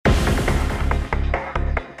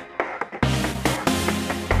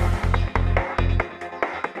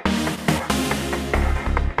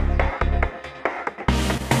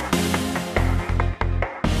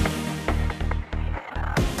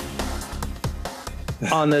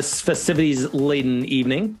On this festivities-laden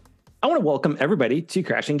evening, I want to welcome everybody to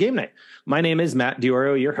Crashing Game Night. My name is Matt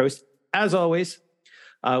Diorio, your host. As always,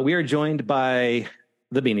 we are joined by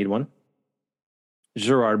the beanied one,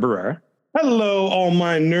 Gerard Barrera. Hello, all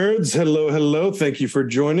my nerds. Hello. Thank you for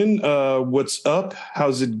joining. What's up?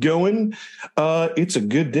 How's it going? It's a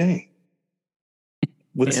good day.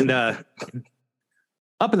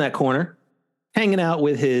 Up in that corner, hanging out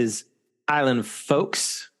with his island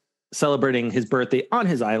folks, celebrating his birthday on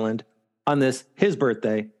his island on his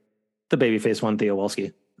birthday, the babyface one, Theo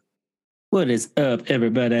Wolski. What is up,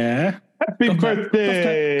 everybody? Happy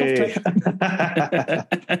birthday!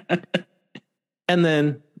 And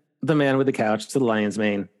then the man with the couch to the lion's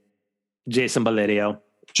mane, Jason Valerio.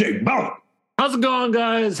 Jake Bauer. How's it going,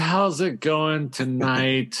 guys? How's it going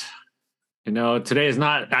tonight? Today is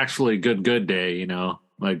not actually good day,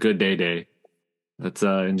 like good day. That's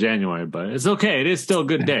in January, but it's okay. It is still a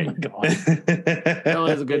good day. Oh my God. Still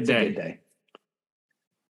is a good day.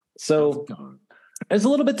 So there's a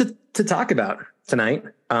little bit to talk about tonight.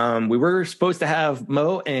 We were supposed to have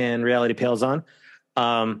Mo and Reality Pales on.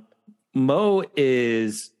 Mo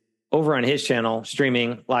is over on his channel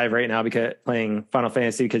streaming live right now because playing Final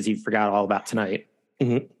Fantasy because he forgot all about tonight.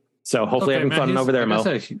 Mm-hmm. So hopefully having fun over there, Mo.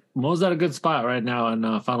 Mo's at a good spot right now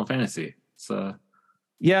in Final Fantasy. So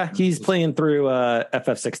yeah, he's playing through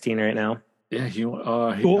FF16 right now. Yeah, he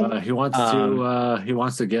wants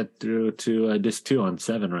to get through to disc 2 on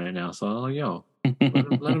 7 right now. So let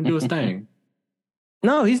him do his thing.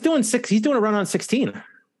 No, he's doing 6. He's doing a run on 16.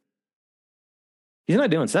 He's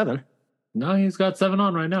not doing 7. No, he's got 7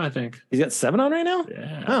 on right now, I think. He's got 7 on right now?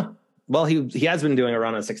 Yeah. Oh. Well, he has been doing a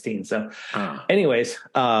run on 16. So anyways,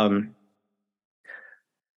 and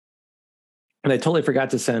I totally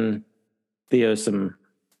forgot to send Theo some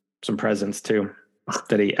presents too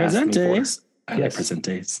that he asked me for. I like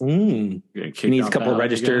presentes. He needs a couple of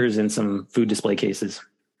registers and some food display cases.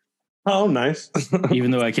 Oh, nice.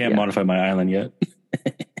 Even though I can't modify my island yet.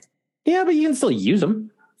 Yeah, but you can still use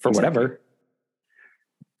them for whatever.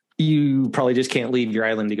 You probably just can't leave your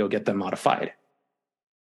island to go get them modified.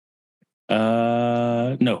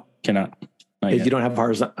 No, cannot. Because you don't have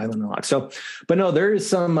horizontal island unlock. So, but no, there is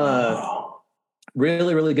some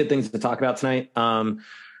really, really good things to talk about tonight.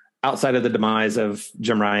 Outside of the demise of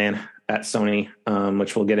Jim Ryan at Sony,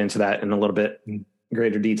 which we'll get into that in a little bit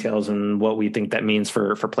greater details and what we think that means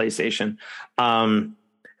for PlayStation.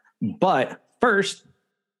 But first,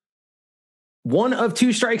 one of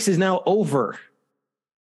 2 strikes is now over.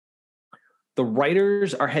 The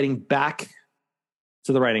writers are heading back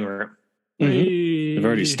to the writing room. Mm-hmm. They've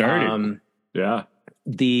already started. Yeah.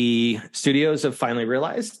 The studios have finally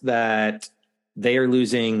realized that they are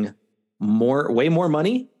losing way more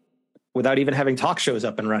money without even having talk shows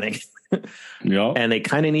up and running. Yeah. And they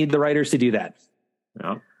kind of need the writers to do that.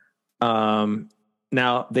 Yeah.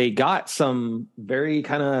 Now they got some very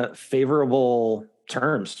kind of favorable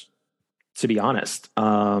terms, to be honest.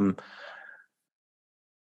 And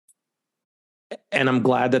I'm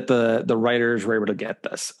glad that the writers were able to get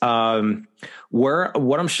this.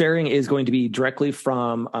 What I'm sharing is going to be directly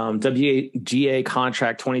from WGA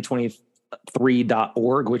contract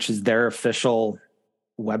 2023.org, which is their official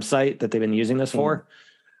website that they've been using this for.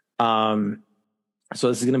 So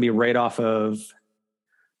this is going to be right off of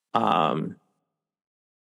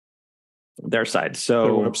their side.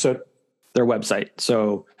 So their website.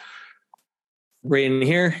 So right in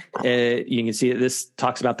here, you can see this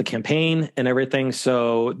talks about the campaign and everything.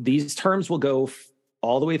 So these terms will go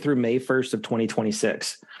all the way through May 1st of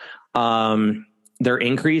 2026. Their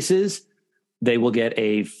increases, they will get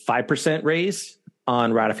a 5% raise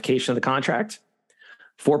on ratification of the contract,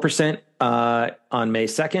 4% on May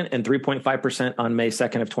 2nd, and 3.5% on May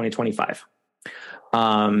 2nd of 2025.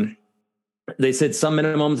 They said some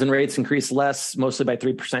minimums and rates increase less, mostly by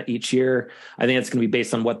 3% each year. I think it's going to be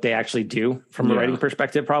based on what they actually do from a writing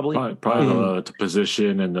perspective, probably the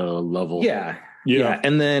position and the level. Yeah.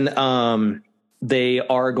 And then they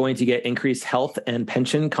are going to get increased health and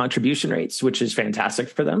pension contribution rates, which is fantastic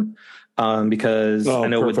for them. Because I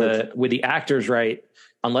know with the actors, right,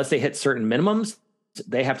 unless they hit certain minimums,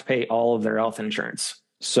 they have to pay all of their health insurance.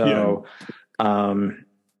 So,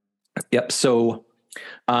 So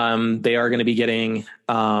they are going to be getting,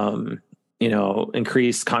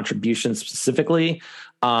 increased contributions specifically.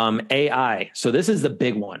 AI. So this is the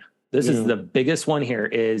big one. This is the biggest one here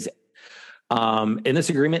is, in this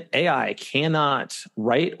agreement, AI cannot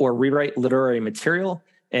write or rewrite literary material,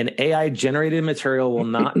 and AI generated material will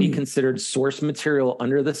not be considered source material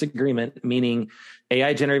under this agreement, meaning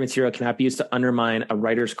AI generated material cannot be used to undermine a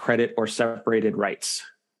writer's credit or separated rights,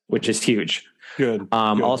 which is huge. Good.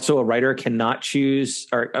 Also, a writer can choose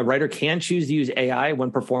to use AI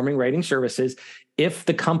when performing writing services if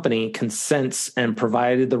the company consents and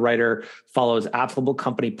provided the writer follows applicable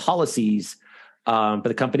company policies. But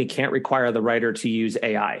the company can't require the writer to use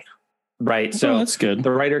AI. Right. So that's good.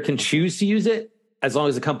 The writer can choose to use it as long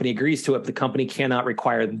as the company agrees to it. But the company cannot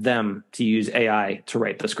require them to use AI to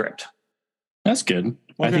write the script. That's good.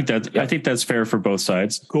 Okay. I think that's fair for both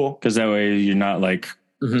sides. Cool. Because that way you're not like,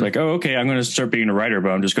 like, oh, okay, I'm going to start being a writer, but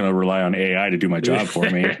I'm just going to rely on AI to do my job for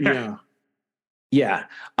me. Yeah. Yeah.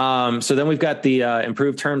 So then we've got the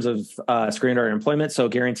improved terms of screenwriter employment. So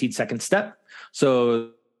guaranteed second step.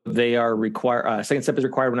 So they are required. Second step is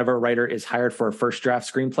required whenever a writer is hired for a first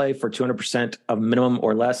draft screenplay for 200% of minimum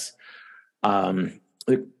or less.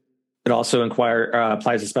 It also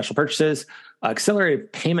applies to special purchases,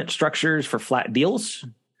 accelerated payment structures for flat deals.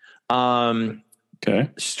 Okay.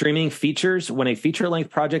 Streaming features. When a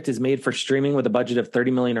feature-length project is made for streaming with a budget of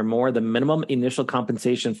 $30 million or more, the minimum initial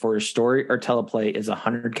compensation for a story or teleplay is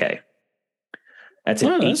 $100K. That's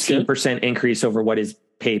an 18% increase over what is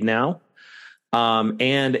paid now. And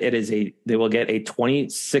they will get a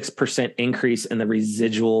 26% increase in the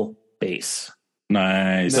residual base.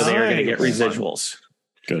 Nice. So they are going to get residuals.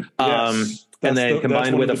 Good. Yes. And then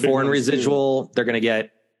combined with a foreign residual, they're going to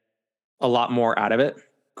get a lot more out of it.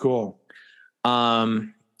 Cool. High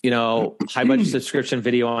budget subscription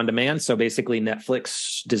video on demand. So basically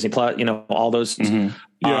Netflix, Disney Plus, all those,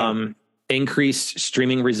 increased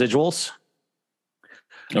streaming residuals.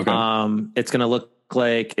 Okay. It's going to look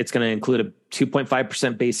like it's going to include a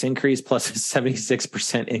 2.5% base increase plus a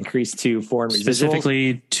 76% increase to foreign residuals.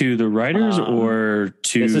 Specifically to the writers or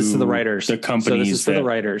to this is to the writers, the companies. So this is to the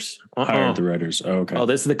writers. Hired the writers. Oh, okay. Oh,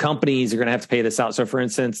 this is the companies are going to have to pay this out. So for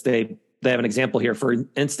instance, they have an example here. For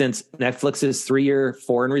instance, Netflix's 3-year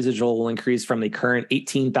foreign residual will increase from the current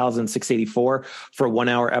 $18,684 for a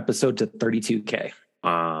 1-hour episode to $32K.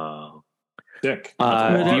 Sick.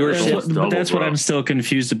 Viewership. But that's what I'm still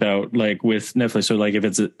confused about, like with Netflix. So like,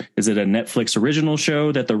 is it a Netflix original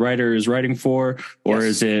show that the writer is writing for, or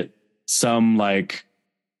is it some like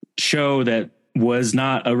show that was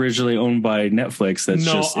not originally owned by Netflix? It's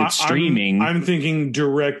streaming. I'm thinking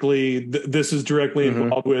directly. This is directly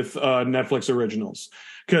involved with Netflix originals.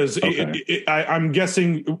 Because I'm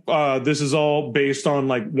guessing this is all based on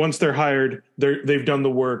like once they're hired, they've done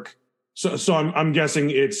the work. So I'm guessing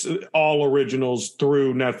it's all originals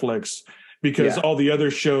through Netflix because all the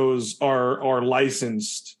other shows are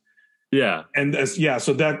licensed. Yeah, and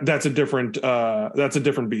so that's a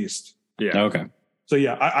different beast. Yeah. Okay. So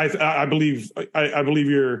yeah, I believe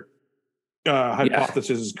your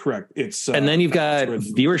hypothesis is correct. It's and then you've got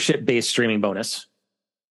viewership based streaming bonus,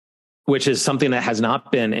 which is something that has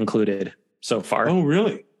not been included so far. Oh,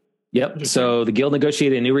 really? Yep. So the Guild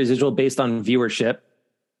negotiated a new residual based on viewership.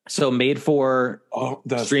 So made for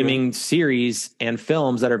streaming series and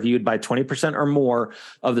films that are viewed by 20% or more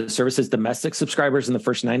of the service's domestic subscribers in the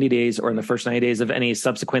first 90 days or in the first 90 days of any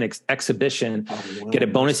subsequent exhibition, get a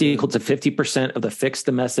bonus equal to 50% of the fixed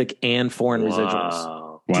domestic and foreign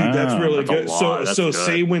residuals. Dude, that's really good. So good.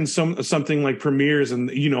 Say when something like premieres and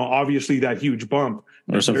obviously that huge bump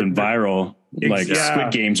or something viral like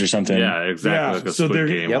Squid Games or something. Yeah, exactly. Yeah. So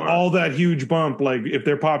they're all that huge bump. Like if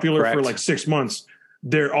they're popular for like 6 months,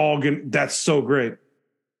 they're all going. That's so great.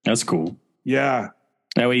 That's cool. Yeah.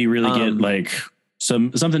 That way you really get like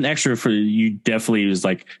something extra for you. Definitely is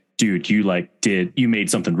like, dude, you made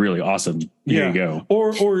something really awesome. Here you go.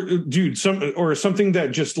 Or dude, something that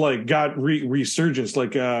just like got resurgence.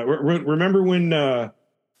 Like remember when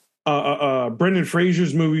Brendan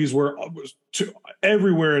Fraser's movies were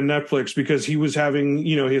everywhere in Netflix because he was having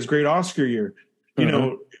his great Oscar year.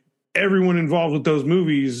 Everyone involved with those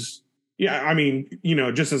movies. Yeah, I mean,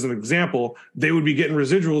 just as an example, they would be getting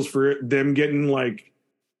residuals for them getting like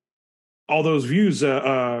all those views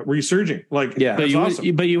resurging. Like, but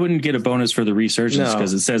you wouldn't get a bonus for the resurgence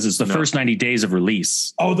because it says it's the first 90 days of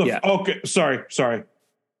release. Oh, okay. Sorry.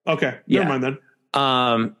 Okay, never mind then.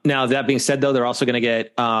 Now that being said, though, they're also going to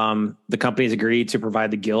get the companies agreed to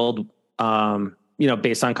provide the Guild,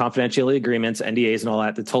 based on confidentiality agreements, NDAs, and all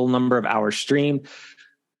that, the total number of hours streamed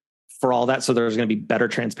for all that. So there's going to be better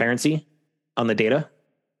transparency on the data.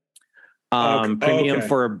 Premium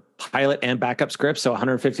for pilot and backup scripts. So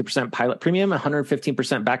 150% pilot premium,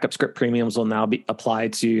 115% backup script premiums will now be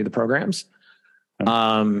applied to the programs.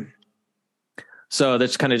 So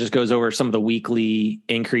this kind of just goes over some of the weekly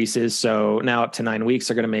increases. So now up to 9 weeks,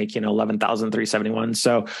 they're going to make, $11,371.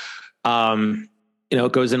 So,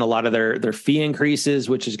 it goes in a lot of their fee increases,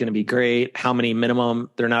 which is going to be great. How many minimum,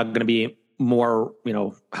 they're now going to be more,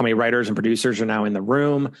 how many writers and producers are now in the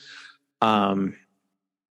room.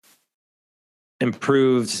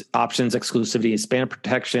 improved options, exclusivity, and spam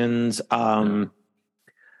protections.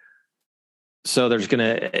 So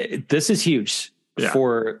this is huge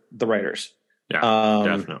for the writers. Yeah,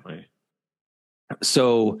 definitely.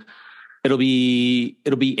 So it'll be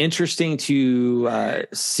interesting to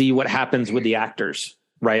see what happens with the actors,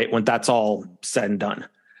 right? When that's all said and done.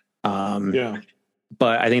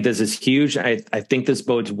 But I think this is huge. I think this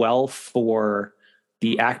bodes well for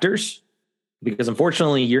the actors, because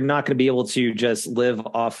unfortunately you're not going to be able to just live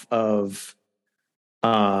off of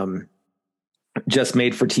just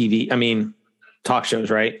made for TV. I mean, talk shows,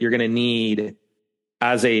 right? You're going to need,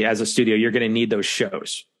 as a studio, you're going to need those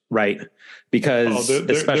shows, right? Because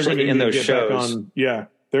especially in those shows, they're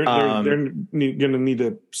going to need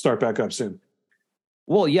to start back up soon.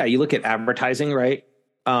 Well, yeah, you look at advertising, right?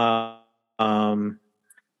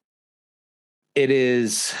 It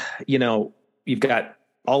is, you've got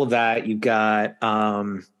all of that. You've got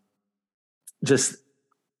just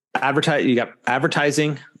you got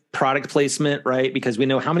advertising, product placement, right? Because we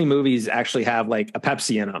know how many movies actually have like a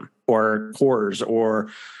Pepsi in them, or Coors, or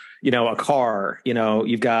a car.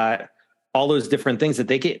 You've got all those different things that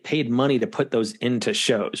they get paid money to put those into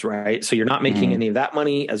shows, right? So you're not making any of that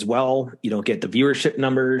money as well. You don't get the viewership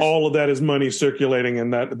numbers. All of that is money circulating,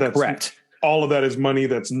 and that's correct. All of that is money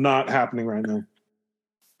that's not happening right now.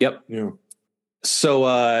 Yep. Yeah.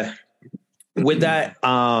 So with that,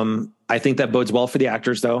 I think that bodes well for the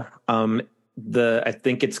actors, though. I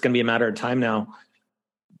think it's going to be a matter of time now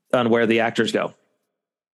on where the actors go.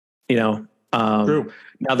 True.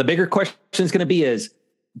 Now the bigger question is going to be is,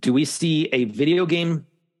 do we see a video game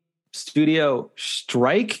studio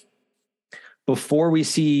strike before we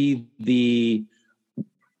see the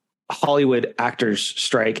Hollywood actors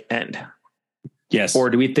strike end? Yes. Or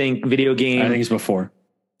do we think video game? I think it's before.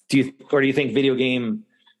 Do you think video game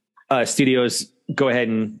studios go ahead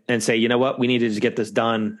and say, you know what, we needed to get this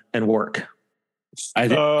done and work? I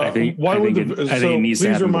think it needs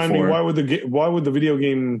to happen before. Me, why would the video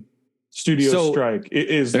game studio strike?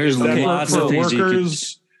 There's lots of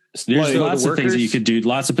things There's lots of things that you could do.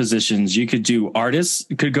 Lots of positions. You could do artists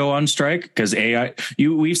could go on strike because AI.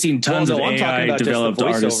 We've seen tons of AI developed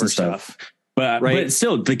artists and stuff. But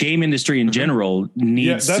still, the game industry in general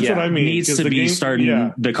needs to be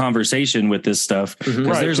starting the conversation with this stuff,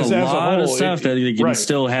 because there's a lot of stuff that you can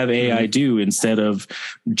still have AI do instead of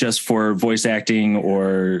just for voice acting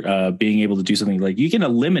or being able to do something. Like, you can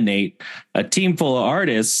eliminate a team full of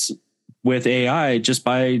artists with AI just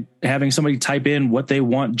by having somebody type in what they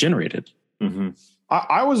want generated.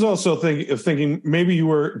 I was also thinking maybe you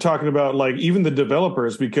were talking about like even the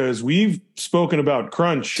developers, because we've spoken about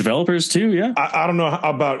crunch developers too. Yeah. I don't know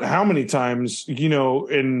about how many times,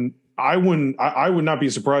 and I would not be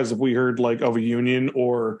surprised if we heard like of a union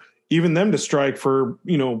or even them to strike for,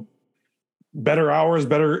 better hours,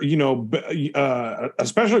 better,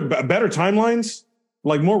 especially better timelines,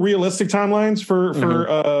 like more realistic timelines for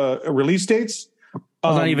release dates.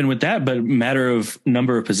 Well, not even with that, but matter of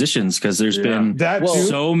number of positions, because there's been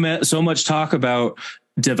so much talk about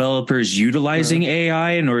developers utilizing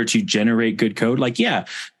AI in order to generate good code. Like,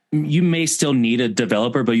 you may still need a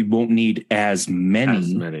developer, but you won't need as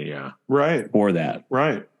many. Right. For that.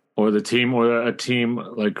 Right. Or a team,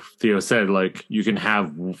 like Theo said, like you can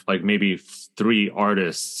have like maybe 3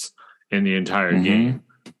 artists in the entire game,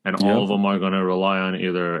 and all of them are going to rely on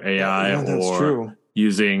either AI or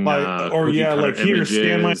using here,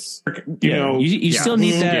 scan my work, you still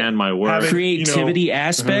need that scan my work creativity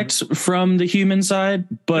aspects from the human side,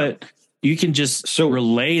 but you can just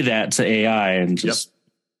relay that to AI and just.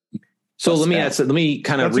 So let me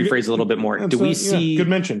kind of rephrase a little bit more. Do we see good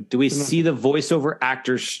mention? Do we see the voiceover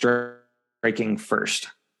actors striking first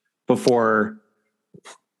before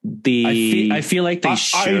the? I feel like they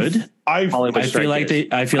should. I feel like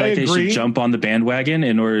they should jump on the bandwagon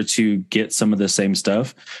in order to get some of the same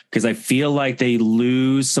stuff, because I feel like they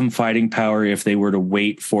lose some fighting power if they were to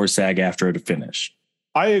wait for SAG-AFTRA to finish.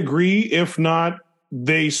 I agree. If not,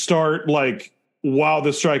 they start like while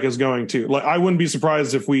the strike is going to. Like, I wouldn't be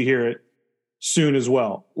surprised if we hear it soon as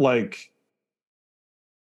well. Like,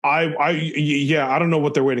 I don't know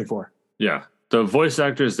what they're waiting for. Yeah, the voice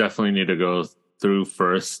actors definitely need to go through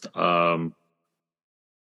first.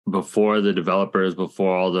 Before the developers,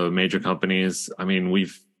 before all the major companies. I mean,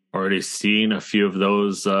 we've already seen a few of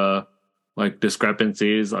those like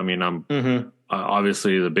discrepancies. I mean,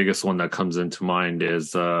 obviously the biggest one that comes into mind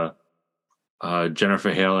is Jennifer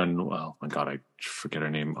Hale and, well, my God, I forget her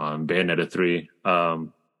name, Bayonetta 3. The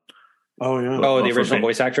original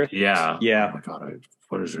voice actress? Yeah. Yeah. Oh my God,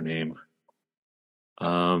 what is her name?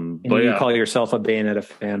 But you call yourself a Bayonetta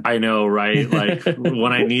fan. I know, right? Like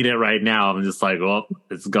when I need it right now, I'm just like, well,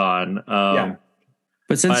 it's gone.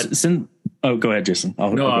 But since oh, go ahead, Jason. I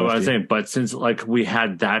was saying, but since like we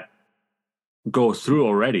had that go through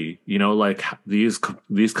already, you know, like these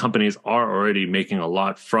companies are already making a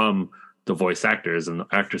lot from the voice actors and the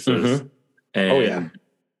actresses. And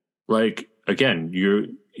like again, you're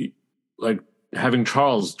like having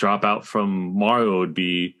Charles drop out from Mario would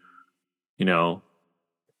be, you know.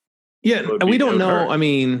 Yeah, and we don't know. I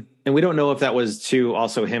mean, and we don't know if that was to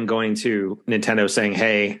also him going to Nintendo saying,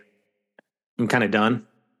 "Hey, I'm kind of done."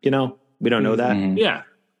 You know, we don't know that. Yeah,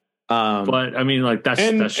 but I mean, like that's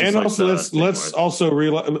just and like also let's also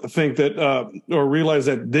realize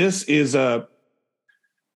that this is the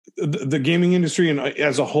gaming industry and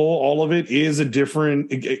as a whole, all of it is a different.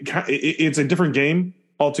 It's a different game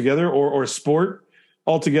altogether, or sport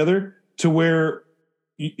altogether, to where.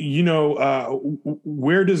 You know,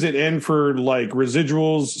 where does it end for like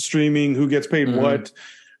residuals, streaming, who gets paid what,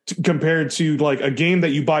 compared to like a game that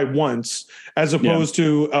you buy once, as opposed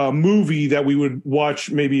to a movie that we would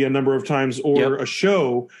watch maybe a number of times, or a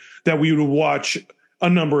show that we would watch a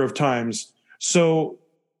number of times. So,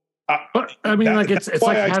 I mean, like it's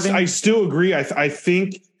like I still agree. I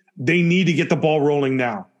think they need to get the ball rolling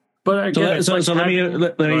now. But again, so let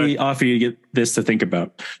me offer you this to think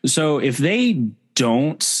about. So if they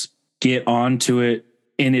don't get onto it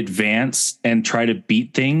in advance and try to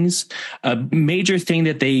beat things, a major thing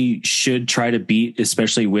that they should try to beat,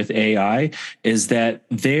 especially with AI, is that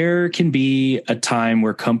there can be a time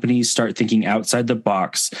where companies start thinking outside the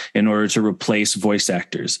box in order to replace voice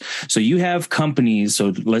actors. So you have companies,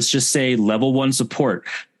 so let's just say level 1 support,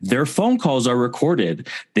 their phone calls are recorded.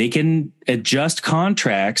 They can adjust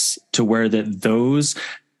contracts to where those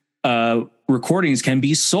recordings can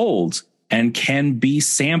be sold and can be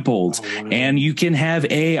sampled. And you can have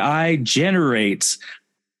AI generate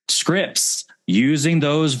scripts using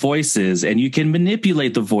those voices, and you can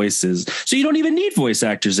manipulate the voices. So you don't even need voice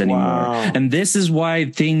actors anymore. Wow. And this is why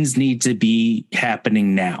things need to be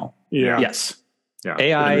happening now. Yeah. Yes. Yeah.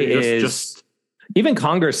 AI is even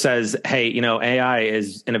Congress says, hey, you know, AI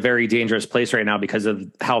is in a very dangerous place right now because of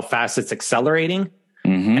how fast it's accelerating,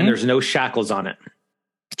 and there's no shackles on it.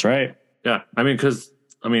 That's right. Yeah.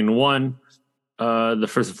 One, the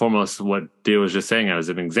first and foremost, what Dio was just saying as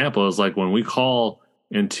an example is like when we call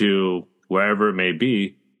into wherever it may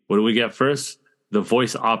be, what do we get first? The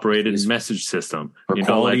voice operated message system. For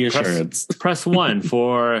quality assurance. Press 1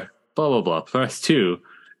 for blah, blah, blah. Press 2.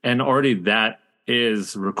 And already that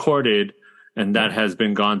is recorded, and that has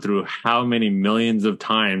been gone through how many millions of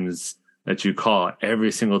times that you call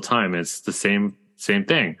every single time. It's the same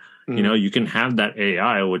thing. You know, you can have that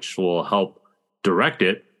AI, which will help direct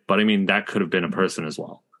it. But I mean, that could have been a person as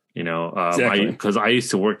well, you know, because I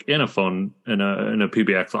used to work in a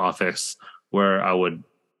PBX office where I would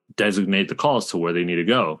designate the calls to where they need to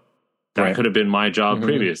go. That could have been my job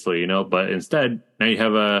previously, you know, but instead now you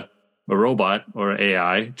have a robot or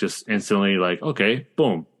AI just instantly like, okay,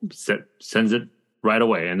 boom, sends it right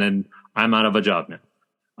away. And then I'm out of a job now.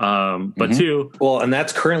 But two. Well, and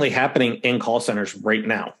that's currently happening in call centers right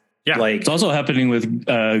now. Yeah. Like it's also happening with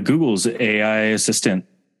Google's AI assistant.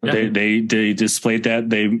 Yeah. They displayed that.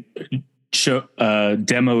 They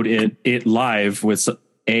demoed it live with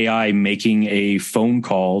AI making a phone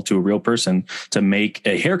call to a real person to make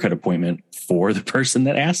a haircut appointment for the person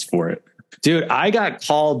that asked for it. Dude, I got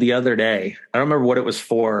called the other day. I don't remember what it was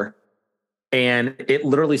for, and it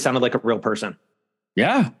literally sounded like a real person.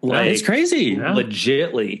 Yeah, like, it's crazy,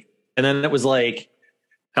 legitly. And then it was like,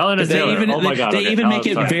 Helen is Taylor. They even make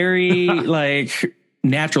it very like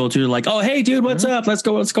natural to like, oh, hey, dude, what's up? Let's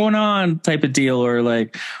go. What's going on? Type of deal, or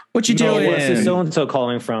like, what you doing? What's so and so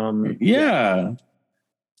calling from? Yeah.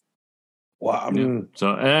 Wow. I mean,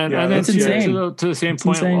 so and that's insane. To the same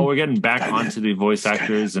point, while we're getting back onto the voice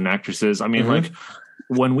actors and actresses, I mean, like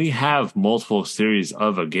when we have multiple series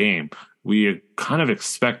of a game, we kind of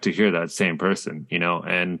expect to hear that same person, you know,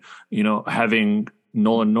 and you know, having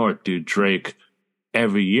Nolan North do Drake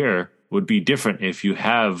every year would be different if you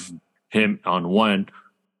have him on one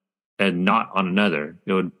and not on another.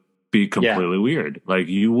 It would be completely weird. Like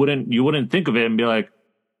you wouldn't think of it and be like,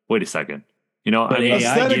 wait a second. You know, but I mean,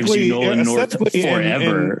 AI gives you Nolan North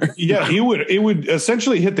forever. And it would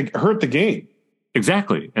essentially hurt the game.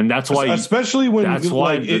 Exactly, and that's why. Especially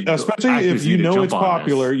if you know it's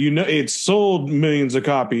popular, you know it's sold millions of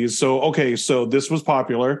copies. So this was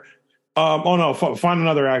popular. Find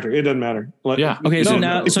another actor. It doesn't matter. Okay. So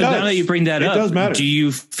now that you bring that up, it does matter. Do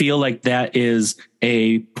you feel like that is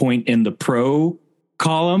a point in the pro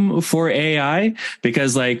column for AI,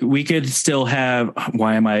 because like we could still have,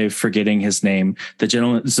 why am I forgetting his name? The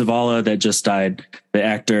gentleman Zavala that just died, the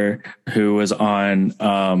actor who was on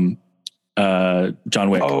John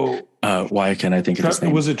Wick. Why can't I think of his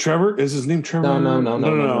name? Was it Trevor? Is his name Trevor?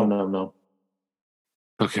 No.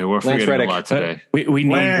 Okay, we're forgetting Reddick. a lot today. We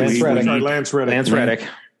need Lance Reddick. Lance Reddick.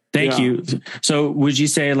 Thank you. So would you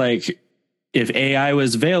say like if AI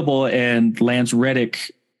was available and Lance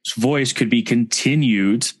Reddick's voice could be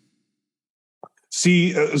continued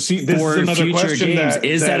See, this for is another future question. games,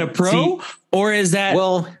 is that a pro or is that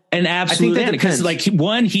an absolute end? Because like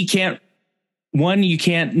you can't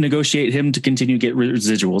negotiate him to continue to get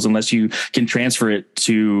residuals unless you can transfer it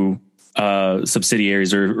to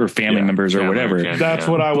subsidiaries or family members or whatever. That's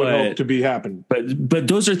what I would hope to be happening. But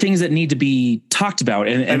those are things that need to be talked about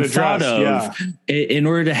and thought of in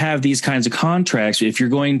order to have these kinds of contracts. If you're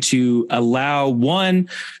going to allow one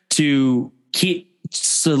to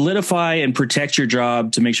solidify and protect your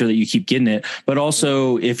job to make sure that you keep getting it, but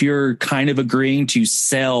also if you're kind of agreeing to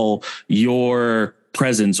sell your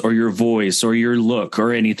presence or your voice or your look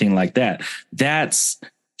or anything like that, that's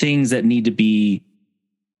things that need to be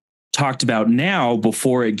talked about now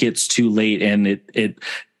before it gets too late and it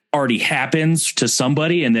already happens to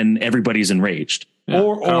somebody and then everybody's enraged.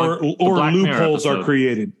 Or loopholes are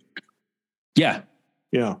created. Yeah.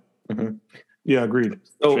 Mm-hmm. Yeah, agreed.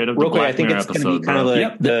 So real quick, I think it's going to be kind of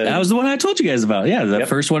like that was the one I told you guys about. Yeah, the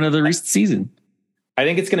first one of the recent season. I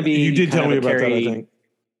think it's going to be. You did tell me about that.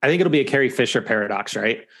 I think it'll be a Carrie Fisher paradox,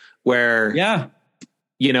 right? Where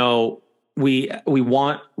we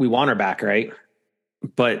want her back, right?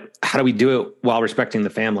 But how do we do it while respecting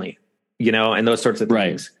the family? And those sorts of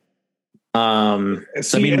things. We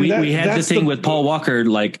had the thing with Paul Walker,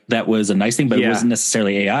 like that was a nice thing, but it wasn't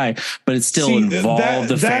necessarily AI, but it still involved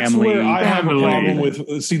the family. Where I have a problem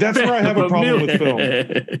with. See, that's where I have a problem with film.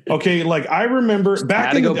 Okay, like I remember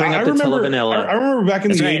back in the I remember back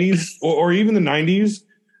in the 80s or even the 90s,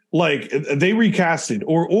 like they recasted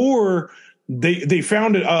or they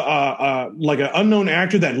found like an unknown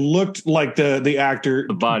actor that looked like the actor,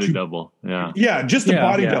 the body double. Just the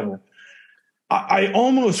body double. I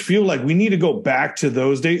almost feel like we need to go back to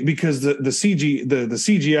those days because the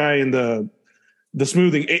CGI and the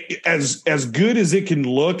smoothing, as good as it can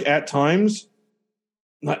look at times,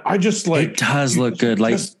 I just like it does look good.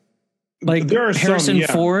 Like there are Harrison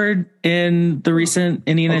Ford in the recent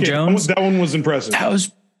Indiana Jones. That one was impressive. That was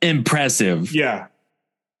impressive. Yeah,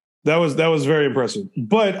 that was very impressive.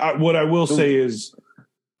 But what I will say is,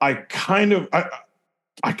 I kind of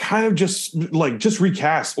just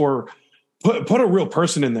recast or put a real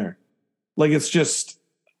person in there. Like it's just,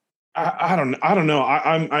 I don't know.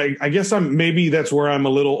 I guess maybe that's where I'm a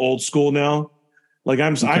little old school now. Like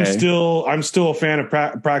I'm still a fan of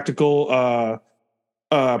practical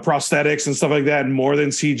prosthetics and stuff like that more than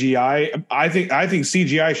CGI. I think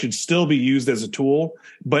CGI should still be used as a tool,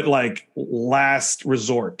 but like last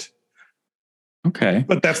resort. Okay.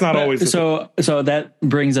 But that's not always. So that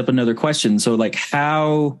brings up another question. So like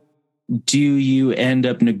how do you end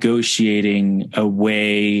up negotiating a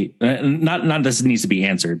way, not this needs to be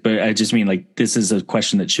answered, but I just mean like, this is a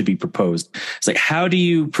question that should be proposed. It's like, how do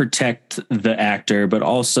you protect the actor, but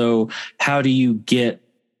also how do you get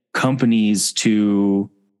companies to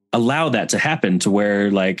allow that to happen to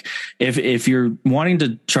where like, if you're wanting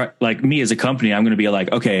to try, like me as a company, I'm going to be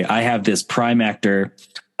like, okay, I have this prime actor.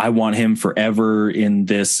 I want him forever in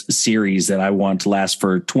this series that I want to last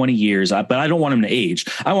for 20 years, but I don't want him to age.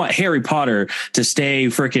 I want Harry Potter to stay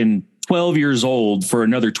freaking 12 years old for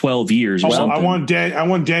another 12 years. Or something. I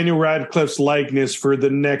want Daniel Radcliffe's likeness for the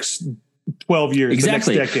next 12 years,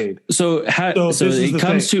 exactly. The next decade. So it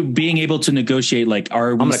comes to being able to negotiate, like,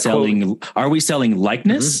 are we selling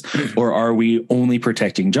likeness or are we only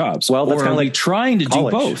protecting jobs? Well, that's or are we trying to do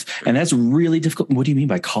both? And that's really difficult. What do you mean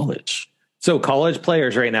by college? So college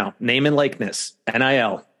players right now, name and likeness,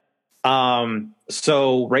 NIL.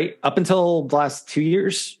 So right up until the last 2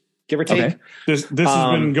 years, give or take. Okay. This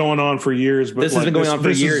has been going on for years. But this has been going on for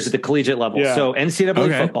years at the collegiate level. Yeah. So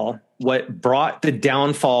NCAA football, what brought the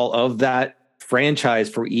downfall of that franchise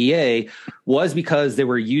for EA was because they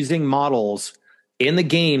were using models in the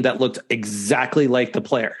game that looked exactly like the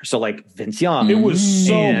player. So like Vince Young. It was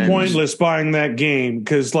so pointless buying that game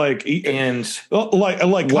because like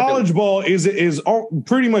college ball is all,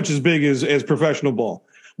 pretty much as big as professional ball.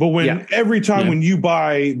 But when every time when you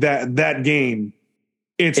buy that game,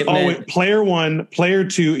 it's always player one, player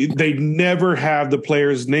two. They never have the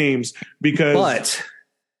players' names but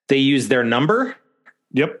they use their number.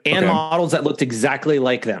 Yep. And models that looked exactly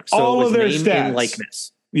like them. So all it was of their name stats and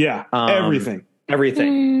likeness. Yeah. Everything.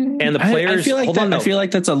 everything. And the players, I feel like I feel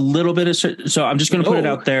like that's a little bit of so I'm just going to put it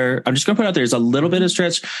out there. I'm just going to put it out there. It's a little bit of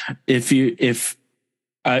stretch.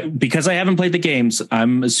 Because I haven't played the games,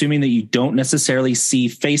 I'm assuming that you don't necessarily see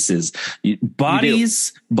faces. Body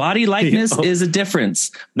likeness is a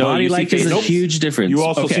difference. Body likeness is a huge difference. You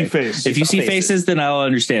also see face. If you see faces, then I'll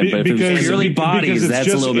understand. But if it's purely bodies,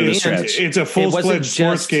 that's a little bit of a stretch. It's a full-fledged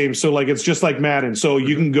sports game, so like it's just like Madden. So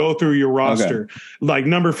you can go through your roster, like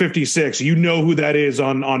number 56. You know who that is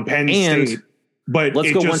on Penn State, but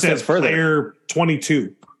it just says player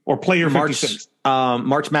 22 or player 56.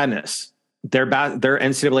 March Madness. Their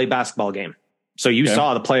NCAA basketball game. So you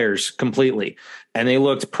saw the players completely, and they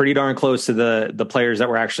looked pretty darn close to the players that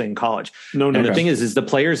were actually in college. And the thing is the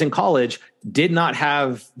players in college did not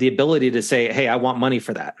have the ability to say, "Hey, I want money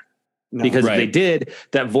for that," because if they did,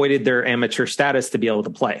 that voided their amateur status to be able to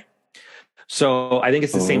play. So I think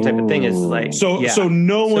it's the same type of thing as like, so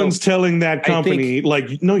no one's telling that company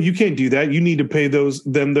like, no, you can't do that. You need to pay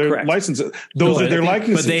them their licenses. Those are their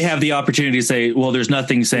licenses. But they have the opportunity to say, well, there's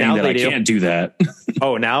nothing saying that I can't do that.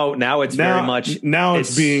 Now it's very much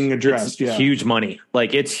it's being addressed. It's huge money.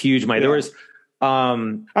 Like it's huge money. There was,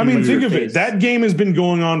 think of it. That game has been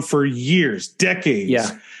going on for years, decades. Yeah.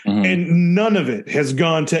 And none of it has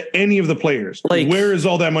gone to any of the players. Like, where is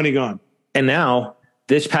all that money gone? And now,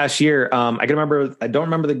 this past year, I don't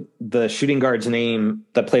remember the shooting guard's name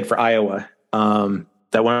that played for Iowa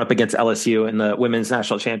that went up against LSU in the women's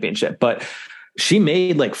national championship, but she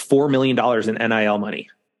made like $4 million in NIL money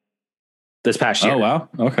this past year. Oh, wow.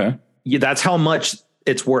 Okay. Yeah, that's how much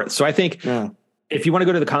it's worth. So I think if you want to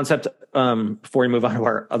go to the concept before we move on to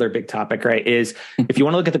our other big topic, right, is if you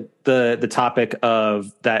want to look at the topic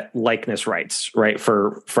of that likeness rights, right,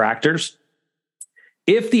 for actors,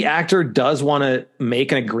 if the actor does want to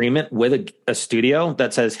make an agreement with a studio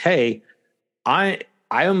that says, hey, I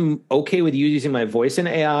am okay with you using my voice in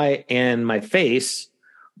AI and my face,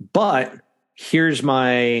 but here's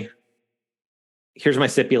my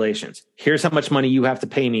stipulations. Here's how much money you have to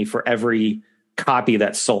pay me for every copy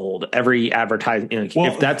that's sold, every advertising.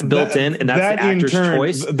 If that's built in and that's the actor's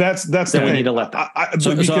choice, that's then we need to let that.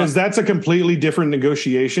 Because that's a completely different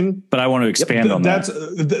negotiation. But I want to expand on that.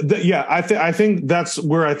 I think that's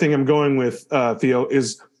where I think I'm going with Theo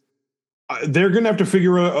is they're going to have to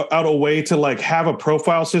figure out a way to like have a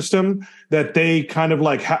profile system that they kind of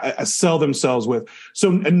like sell themselves with. So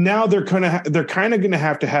now they're kind of going to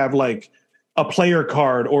have like a player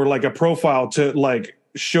card or like a profile to like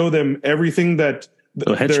show them everything that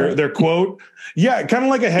their quote. Yeah, kind of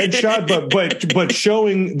like a headshot, but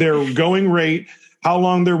showing their going rate, how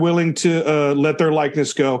long they're willing to let their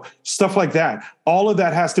likeness go, stuff like that. All of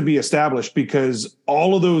that has to be established because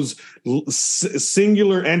all of those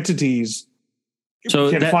singular entities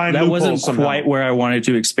can find that wasn't somehow. Quite where I wanted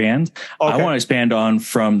to expand. Okay. I want to expand on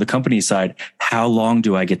from the company side. How long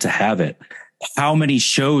do I get to have it? How many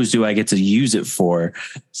shows do I get to use it for?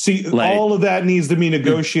 See, all of that needs to be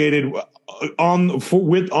negotiated on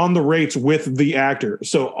the rates with the actor.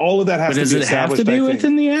 So all of that has to be established. Does it have to be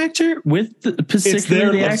within the actor? With the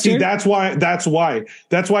the actor? See, that's why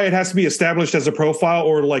it has to be established as a profile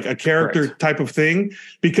or like a character type of thing,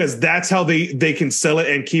 because that's how they can sell it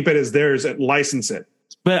and keep it as theirs and license it.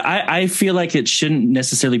 But I feel like it shouldn't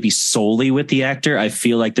necessarily be solely with the actor. I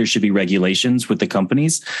feel like there should be regulations with the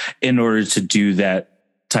companies in order to do that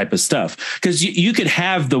type of stuff. Because you could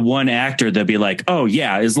have the one actor that be like, oh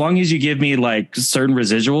yeah, as long as you give me like certain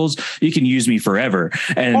residuals, you can use me forever.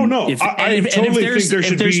 And I totally think there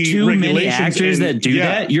should be too many actors that do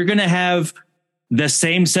that, you're going to have the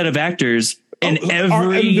same set of actors in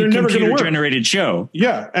every computer generated show.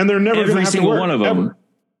 Yeah, and they're never every single one of them. Ever.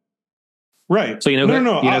 Right. So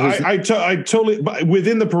I totally,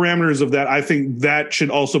 within the parameters of that, I think that should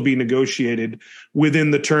also be negotiated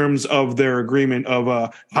within the terms of their agreement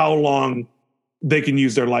of how long they can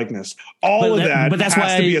use their likeness. But that's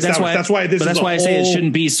why I say it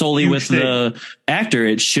shouldn't be solely with the actor.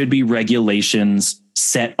 It should be regulations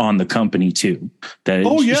set on the company too. That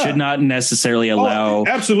should not necessarily allow.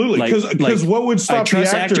 Absolutely, because what would stop the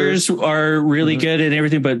actors are really good and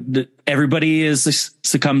everything, but everybody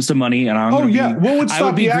succumbs to money. And what would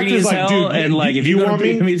stop the actors? Like, dude, and like if you want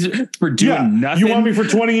me for doing nothing, you want me for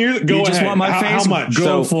 20 years? Go you ahead. Just want my face? How much?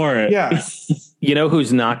 Go for it. Yeah. You know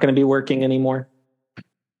who's not going to be working anymore?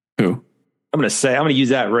 Who? I'm going to use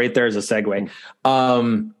that right there as a segue.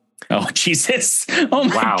 Oh, Jesus. Oh,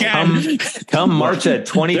 my God. Come March of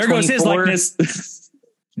 2024. There goes his likeness.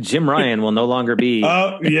 Jim Ryan will no longer be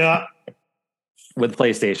with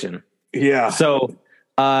PlayStation. Yeah. So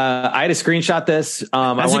I had to screenshot this.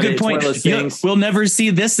 That's a good point. We'll never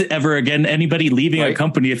see this ever again. Anybody leaving a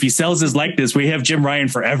company, if he sells his likeness, we have Jim Ryan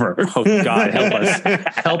forever. Oh God, help us.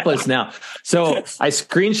 Help us now. So I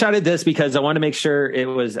screenshotted this because I wanted to make sure it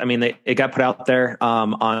was, I mean, it got put out there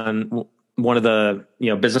on one of the,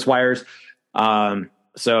 business wires.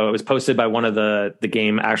 So it was posted by one of the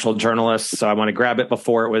game actual journalists. So I want to grab it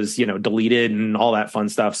before it was, deleted and all that fun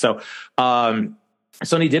stuff. So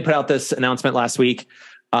Sony did put out this announcement last week,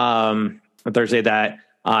 on Thursday, that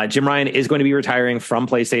Jim Ryan is going to be retiring from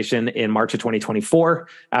PlayStation in March of 2024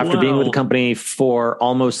 after being with the company for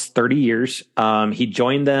almost 30 years. He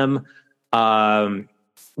joined them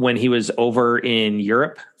when he was over in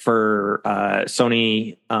Europe for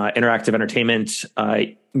Sony Interactive Entertainment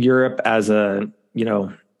Europe as a,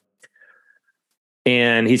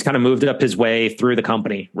 and he's kind of moved up his way through the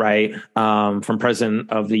company, right? From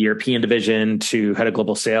president of the European division to head of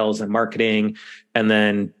global sales and marketing, and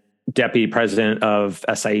then deputy president of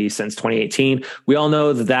SIE since 2018. We all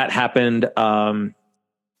know that happened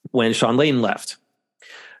when Sean Layden left.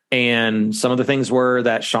 And some of the things were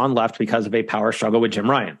that Sean left because of a power struggle with Jim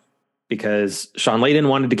Ryan, because Sean Layden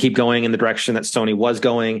wanted to keep going in the direction that Sony was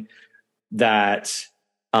going, that,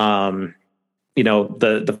 the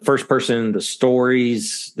first person, the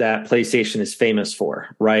stories that PlayStation is famous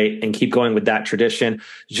for, right? And keep going with that tradition.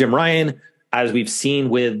 Jim Ryan, as we've seen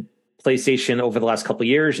with PlayStation over the last couple of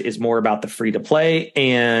years, is more about the free to play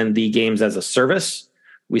and the games as a service.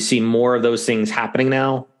 We see more of those things happening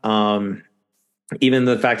now. Even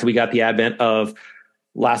the fact that we got the advent of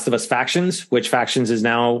Last of Us Factions, which Factions is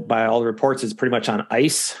now, by all the reports, is pretty much on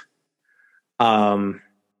ice. And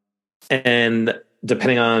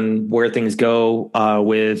depending on where things go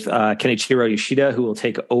with Kenichiro Yoshida, who will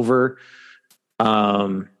take over.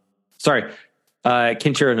 Kenichiro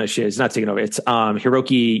Yoshida is not taking over. It's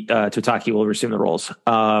Hiroki Totaki will resume the roles.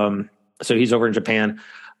 So he's over in Japan.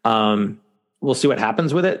 We'll see what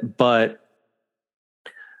happens with it, but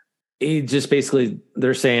it just basically,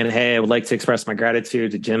 they're saying, hey, I would like to express my gratitude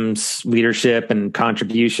to Jim's leadership and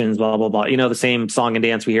contributions, blah, blah, blah. The same song and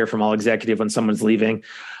dance we hear from all executive when someone's leaving.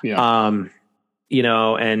 Yeah.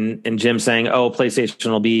 And Jim saying, oh, PlayStation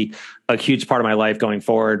will be a huge part of my life going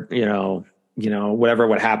forward, whatever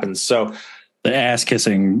what happens. So the ass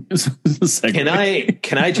kissing. Can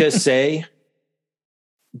I just say,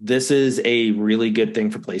 this is a really good thing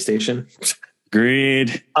for PlayStation.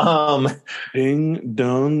 Agreed. Ding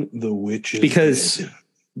dong, the witch is because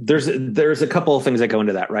dead. there's a couple of things that go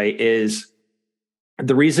into that, right? Is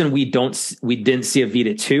the reason we didn't see a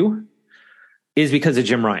Vita 2 is because of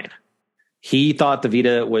Jim Ryan. He thought the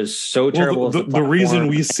Vita was so terrible. The reason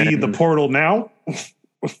we see the Portal now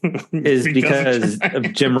is because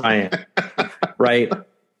of Jim Ryan, right?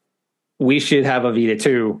 We should have a Vita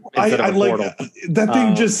 2 instead of a Portal. That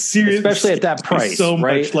thing just seriously, especially at that price, so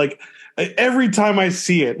right? much. Like every time I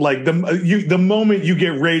see it, like the moment you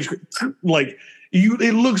get rage, like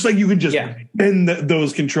it looks like you can just bend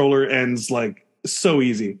those controller ends like so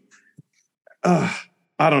easy. I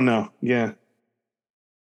don't know. Yeah.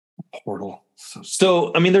 Portal.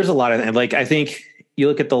 So, I mean, there's a lot of, like, I think you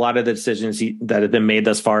look at a lot of the decisions that have been made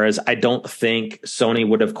thus far, as I don't think Sony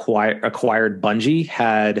would have acquired Bungie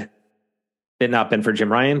had it not been for Jim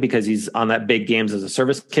Ryan, because he's on that big games as a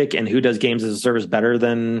service kick. And who does games as a service better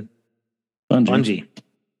than Bungie?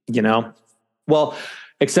 Well,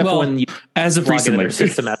 except for when you as a free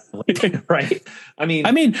system, right? I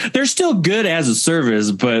mean, they're still good as a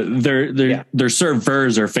service, but their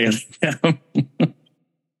servers are failing them.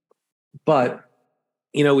 But,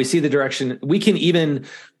 we see the direction. We can even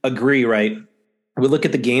agree, right? We look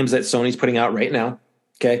at the games that Sony's putting out right now.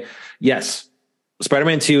 Okay. Yes.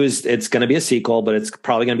 Spider-Man 2 it's going to be a sequel, but it's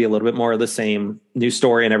probably going to be a little bit more of the same, new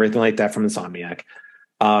story and everything like that from Insomniac.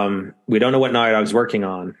 We don't know what Naughty Dog's working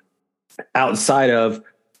on outside of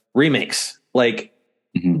remakes. Like,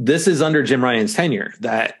 this is under Jim Ryan's tenure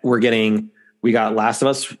that we're getting. We got Last of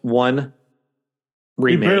Us 1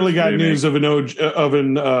 remake. We barely got news of an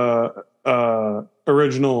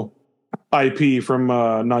original IP from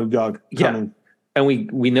Naughty Dog coming. And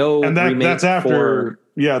we know, and that's after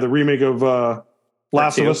the remake of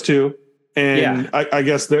Last of Us 2, and I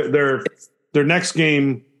guess their next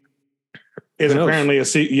game is apparently a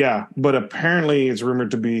sequel. Yeah, but apparently it's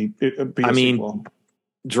rumored to be a sequel.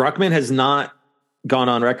 Druckmann has not gone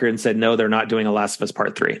on record and said no, they're not doing a Last of Us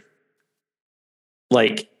Part 3.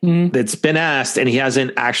 Like, it's been asked, and he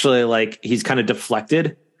hasn't actually, he's kind of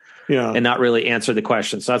deflected and not really answered the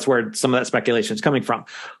question. So that's where some of that speculation is coming from.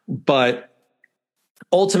 But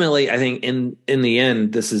ultimately, I think in the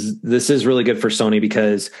end, this is really good for Sony,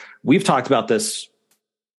 because we've talked about this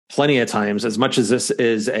plenty of times, as much as this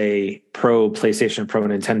is a pro PlayStation, pro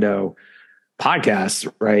Nintendo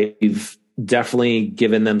podcast, right? We've definitely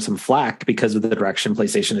given them some flack because of the direction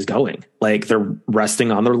PlayStation is going. Like, they're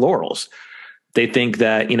resting on their laurels. They think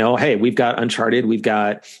that, hey, we've got Uncharted, we've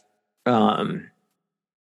got, God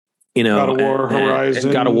of War, Horizon,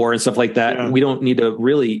 and God of War and stuff like that. Yeah. We don't need to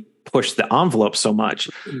really push the envelope so much.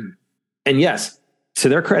 And yes, to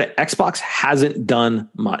their credit, Xbox hasn't done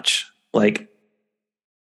much. Like,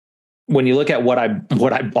 when you look at what I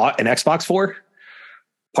bought an Xbox for,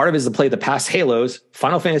 part of it is to play the past Halos,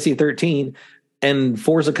 Final Fantasy 13, and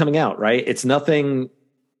Forza coming out, right? It's nothing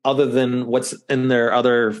other than what's in their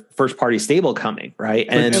other first party stable coming, right?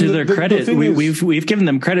 And to their credit, we've given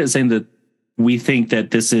them credit saying that we think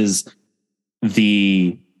that this is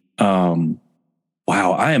the words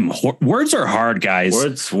are hard, guys.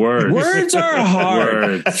 Words are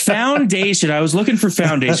hard. Foundation. I was looking for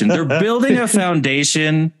foundation. They're building a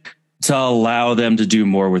foundation to allow them to do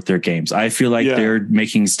more with their games. I feel like they're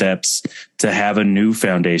making steps to have a new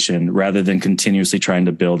foundation rather than continuously trying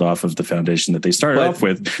to build off of the foundation that they started off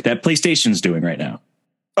with, that PlayStation's doing right now.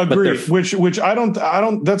 Agree. Which I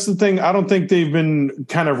don't. That's the thing. I don't think they've been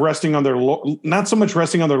kind of resting on their not so much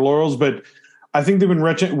resting on their laurels, but I think they've been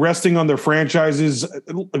resting on their franchises,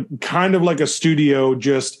 kind of like a studio.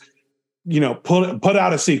 Just put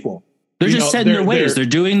out a sequel. They're just setting their ways. They're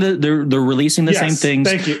doing they're releasing the same things.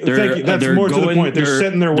 Thank you. That's more to the point. They're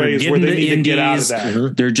setting their ways where they need to get out of that.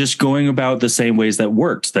 Mm-hmm. They're just going about the same ways that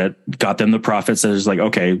worked, that got them the profits. That is like,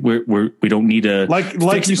 okay, we don't need to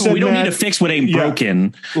you said, we don't need to fix what ain't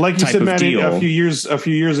broken. Like you said, Matt, a few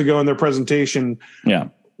years ago in their presentation. Yeah.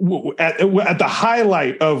 At the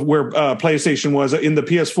highlight of where PlayStation was in the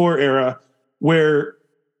PS4 era, where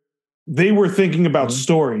they were thinking about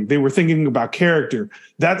story, they were thinking about character.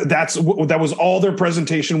 That was all their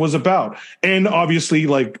presentation was about. And obviously,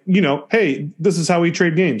 hey, this is how we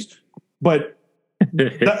trade games. But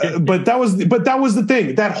that was the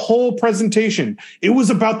thing. That whole presentation, it was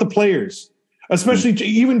about the players. Especially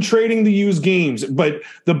even trading the used games. But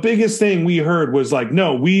the biggest thing we heard was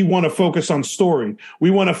no, we want to focus on story. We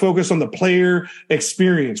want to focus on the player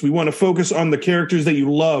experience. We want to focus on the characters that you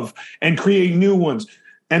love and create new ones.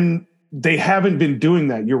 And they haven't been doing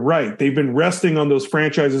that. You're right. They've been resting on those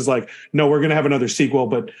franchises no, we're going to have another sequel,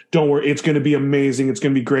 but don't worry. It's going to be amazing. It's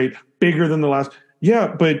going to be great. Bigger than the last. Yeah,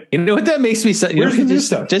 but you know what that makes me say? Where's the new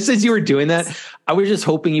stuff? Just as you were doing that, I was just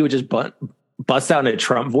hoping you would just bust out in a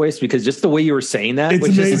Trump voice, because just the way you were saying that, it's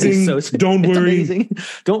amazing. Don't worry. Amazing.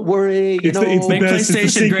 Don't worry. It's the best. It's the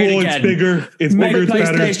sequel. It's bigger. It's bigger. It's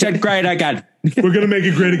better. PlayStation great again. We're gonna make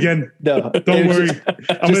it great again. No, don't worry.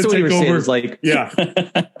 I'm gonna take over.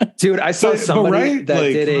 Dude, I saw somebody that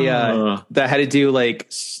did that had to do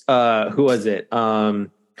who was it?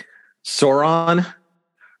 Sauron.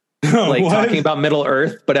 Talking about Middle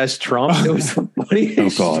Earth, but as Trump. It was the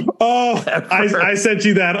funniest. Oh God! I sent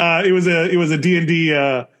you that. It was a D&D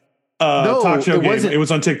talk show game. It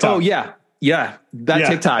was on TikTok. Oh yeah,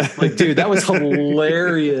 TikTok. Dude, that was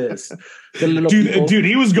hilarious. Dude,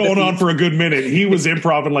 he was going on for a good minute. He was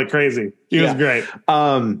improvising like crazy. He was great.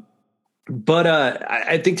 But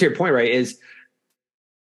I think to your point, right, is,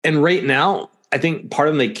 and right now, I think part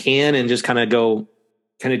of them they can and just kind of do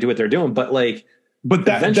what they're doing, but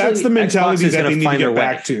that's the mentality that they need to get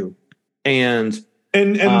back to. And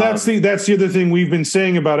that's the other thing we've been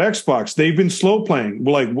saying about Xbox. They've been slow playing.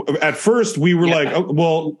 At first we were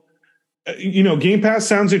Game Pass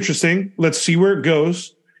sounds interesting. Let's see where it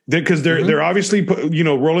goes. Because they're obviously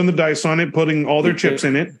rolling the dice on it, putting all their chips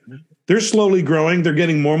in it. They're slowly growing. They're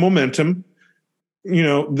getting more momentum.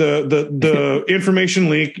 The information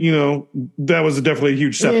leak. That was definitely a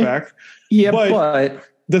huge setback. Yeah, but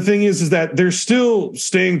the thing is that they're still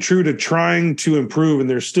staying true to trying to improve, and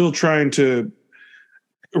they're still trying to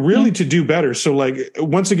really to do better. So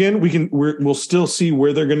once again, we'll still see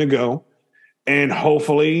where they're going to go, and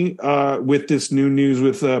hopefully with this new news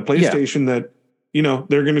with PlayStation that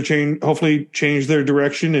they're going to change their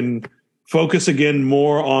direction and focus again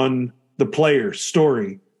more on the player,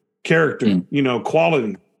 story, character,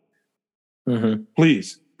 quality. Mm-hmm.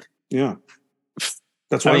 Please,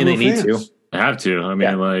 that's why they need to. They have to. I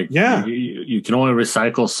mean, you can only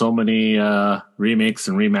recycle so many remakes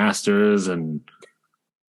and remasters, and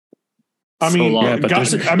that's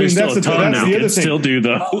the other thing. Still do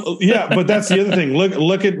though. Yeah, but that's the other thing.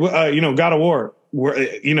 Look at God of War. Where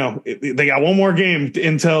they got one more game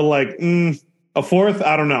until a fourth.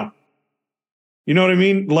 I don't know. You know what I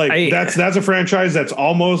mean? That's a franchise that's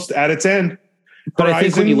almost at its end. But Horizon, I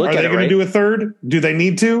think when you look are at they going to do a third? Do they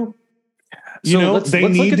need to? They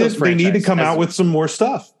need to come out with some more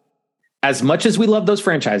stuff. as much as we love those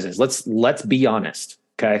franchises, let's be honest.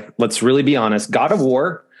 Okay. Let's really be honest. God of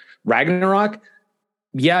War, Ragnarok.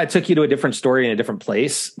 Yeah. It took you to a different story in a different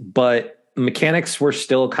place, but mechanics were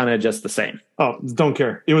still kind of just the same. Oh, don't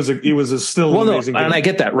care. It was still an amazing game. And I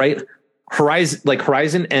get that, right?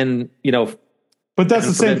 Horizon and, but that's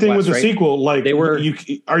the same thing with the sequel. Like they were,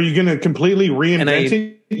 are you going to completely reinvent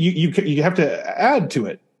it? You have to add to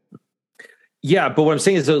it. Yeah. But what I'm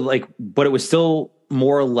saying is but it was still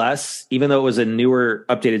more or less, even though it was a newer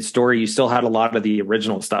updated story, you still had a lot of the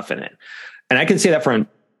original stuff in it. And I can say that for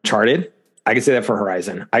Uncharted. I can say that for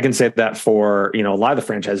Horizon. I can say that for, a lot of the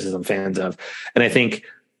franchises I'm fans of. And I think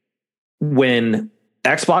when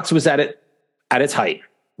Xbox was at its height,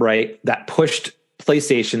 right, that pushed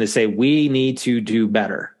PlayStation to say, we need to do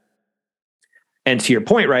better. And to your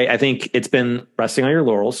point, right, I think it's been resting on your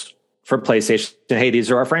laurels for PlayStation. Hey, these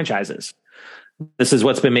are our franchises. This is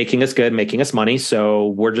what's been making us good, making us money. So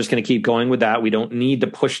we're just going to keep going with that. We don't need to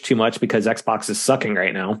push too much because Xbox is sucking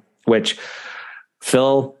right now, which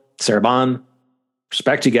Phil, Sarabon,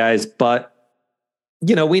 respect you guys. But,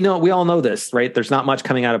 we all know this, right? There's not much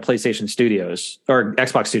coming out of PlayStation Studios or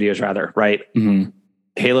Xbox Studios rather, right? Mm-hmm.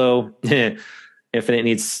 Halo Infinite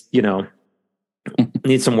needs,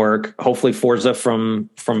 needs some work. Hopefully Forza from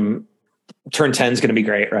turn 10 is going to be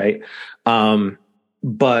great. Right.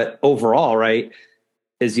 But overall, right,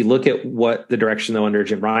 as you look at what the direction though under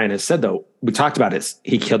Jim Ryan has said, though, we talked about it.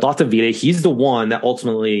 He killed off the Vita. He's the one that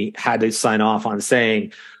ultimately had to sign off on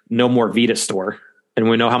saying no more Vita store. And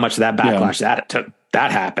we know how much of that backlash that took,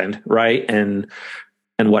 that happened. Right. And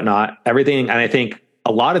whatnot, everything. And I think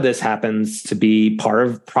a lot of this happens to be part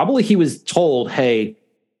of, probably he was told, hey,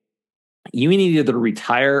 you need either to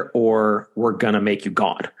retire or we're going to make you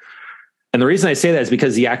gone. And the reason I say that is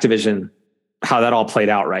because the Activision, how that all played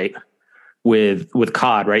out, right? With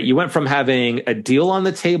COD, right? You went from having a deal on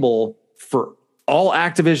the table for all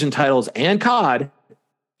Activision titles and COD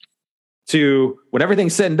to when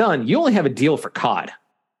everything's said and done, you only have a deal for COD.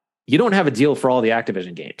 You don't have a deal for all the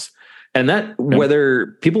Activision games. And that,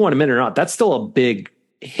 whether people want to admit it or not, that's still a big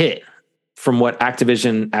hit from what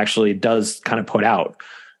Activision actually does kind of put out.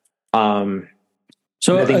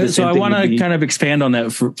 So I want to kind of expand on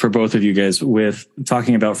that for both of you guys with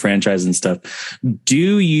talking about franchise and stuff.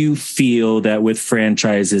 Do you feel that with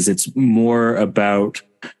franchises, it's more about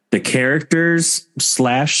the characters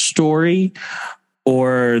 / story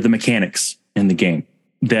or the mechanics in the game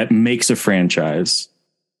that makes a franchise?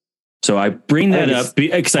 So I bring that up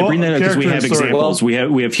because we have examples. We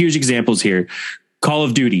have huge examples here. Call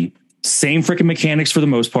of Duty, same freaking mechanics for the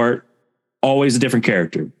most part, always a different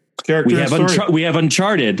character. We have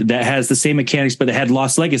Uncharted that has the same mechanics, but it had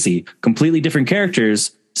Lost Legacy, completely different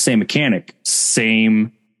characters, same mechanic,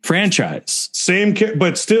 same franchise,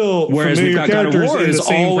 but still. Whereas we've got God of War is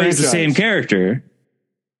always the same character.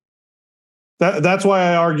 That's why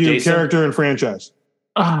I argue character and franchise,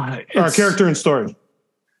 or character and story.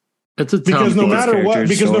 Because no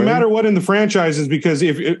matter what in the franchises, because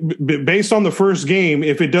based on the first game,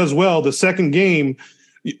 if it does well, the second game,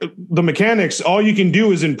 the mechanics, all you can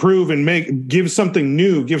do is improve and give something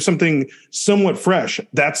new, give something somewhat fresh.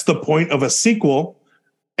 That's the point of a sequel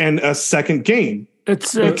and a second game. You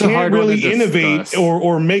can't really innovate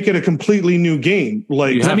or make it a completely new game.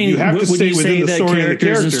 Like, you have to stay within the story.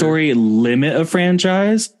 Characters and story limit a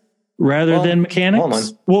franchise rather than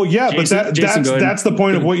mechanics. Well, yeah, Jason, but that's the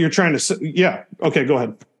point of what you're trying to say. Yeah. Okay, go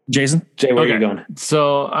ahead. Jason? Jay, where are you going?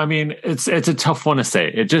 So, I mean, it's a tough one to say.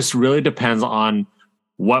 It just really depends on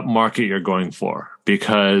what market you're going for.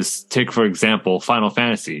 Because take, for example, Final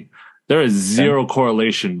Fantasy. There is zero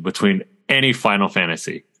correlation between any Final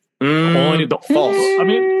Fantasy. Only the false.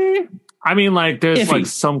 I mean, like there's like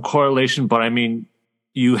some correlation, but I mean,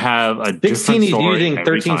 you have a 16 is using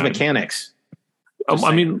 13's mechanics.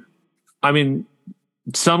 I mean,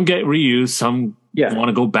 some get reused, some want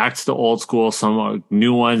to go back to the old school, some are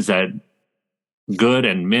new ones that good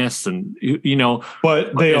and miss, and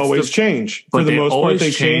But they always change. For the most part,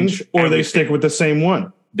 they change or they stick with the same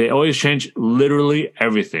one. They always change literally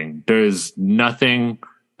everything. There's nothing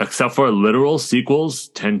except for literal sequels,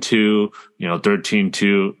 10-2,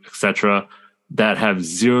 13-2, etc., that have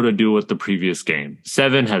zero to do with the previous game.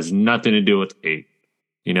 7 has nothing to do with 8,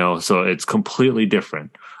 so it's completely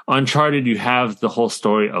different. Uncharted, you have the whole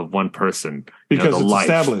story of one person. Because it's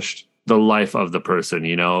established. The life of the person,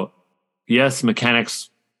 Yes, mechanics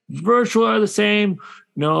virtually are the same,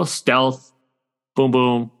 stealth, boom,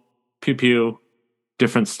 boom, pew, pew,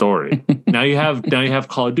 different story. Now you have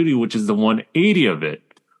Call of Duty, which is the 180 of it,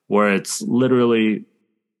 where it's literally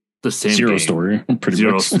the same zero game. story, pretty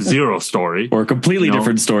much. Zero story. Or a completely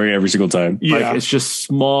different story every single time. Yeah. Like, it's just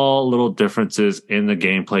small little differences in the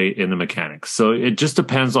gameplay, in the mechanics. So it just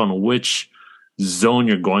depends on which zone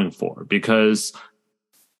you're going for. Because,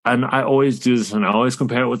 and I always do this, and I always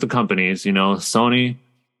compare it with the companies. Sony,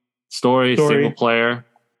 story, single player,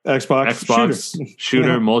 Xbox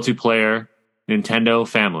shooter, multiplayer, Nintendo,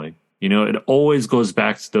 family. It always goes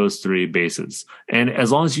back to those three bases. And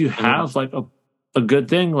as long as you have like a good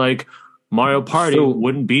thing, like Mario Party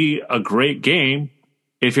wouldn't be a great game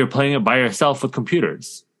if you're playing it by yourself with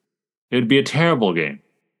computers. It'd be a terrible game.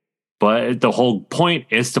 But the whole point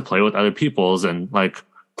is to play with other people's and like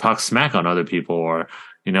talk smack on other people, or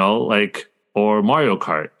or Mario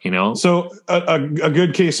Kart, So a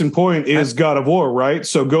good case in point is God of War, right?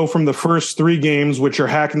 So go from the first 3 games, which are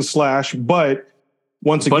hack and slash, but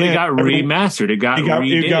once again, it got remastered. It got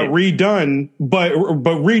redone, but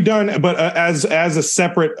redone, but as a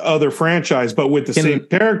separate other franchise, but with the same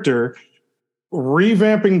character,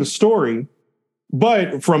 revamping the story.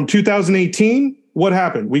 But from 2018, what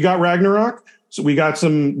happened? We got Ragnarok, so we got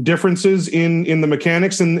some differences in the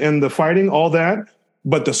mechanics and the fighting, all that.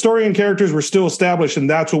 But the story and characters were still established, and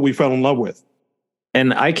that's what we fell in love with.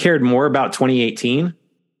 And I cared more about 2018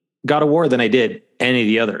 God of War than I did any of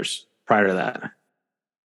the others prior to that.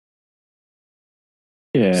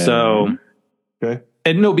 Yeah. So, okay.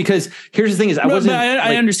 And no, because here's the thing: is I wasn't.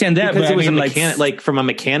 I understand that, because but it was I mean, a mechanic. Like from a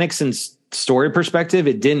mechanics and story perspective,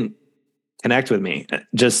 it didn't connect with me.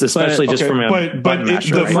 Especially from a button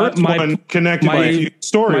masher. The first one connected with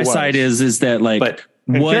story. My side is that like,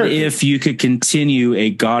 what if you could continue a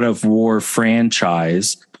God of War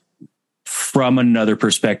franchise from another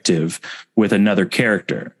perspective with another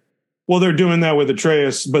character? Well, they're doing that with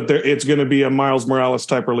Atreus, but it's going to be a Miles Morales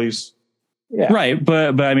type release. Yeah. Right,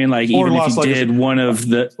 but I mean, like, even if you did one of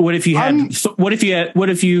the, what if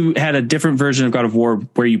you had a different version of God of War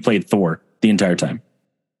where you played Thor the entire time?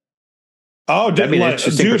 Oh, dude,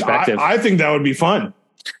 I think that would be fun.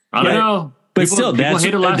 I don't know. But still, that's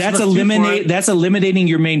eliminating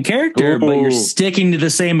your main character, but you're sticking to the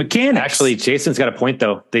same mechanics. Actually, Jason's got a point,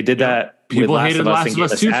 though. They did that. People hated Last of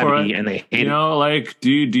Us 2 for it, and they hated like, do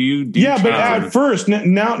you yeah, but at first,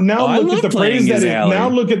 now look at the praise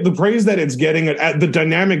look at the praise that it's getting at the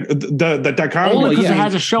dynamic, the dichotomy. Only because it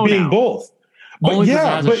has a show being now. Both. But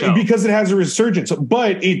because it has a resurgence.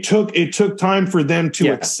 But it took time for them to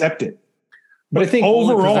accept it. But I think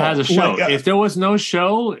overall, it has a show. If there was no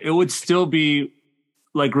show, it would still be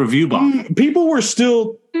like review bomb. People were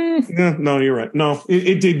still. No, you're right. No,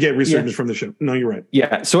 it did get resurgence from the show. No, you're right.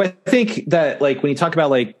 Yeah. So I think that like when you talk about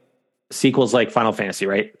like sequels like Final Fantasy,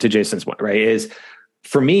 right, to Jason's point, right, is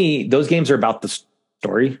for me, those games are about the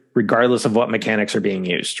story, regardless of what mechanics are being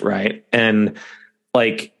used, right? And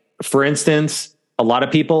like, for instance, a lot of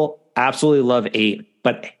people absolutely love 8,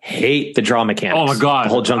 but hate the draw mechanics. Oh my God. The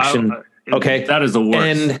whole junction. Okay. That is the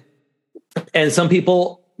worst. And some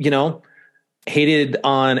people, hated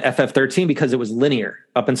on FF13 because it was linear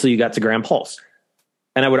up until you got to Grand Pulse.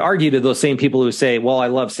 And I would argue to those same people who say, well, I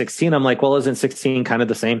love 16. I'm like, well, isn't 16 kind of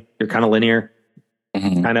the same? You're kind of linear,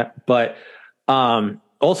 kind of. But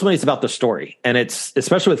ultimately, it's about the story. And it's,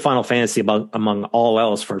 especially with Final Fantasy, among all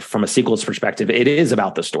else, from a sequel's perspective, it is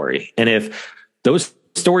about the story. And if those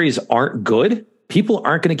stories aren't good, people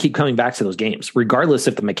aren't going to keep coming back to those games, regardless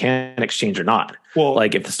if the mechanics change or not. Well,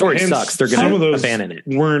 like if the story sucks, they're going to abandon it.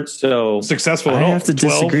 Weren't so successful at all. I have to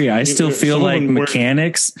disagree. I still feel like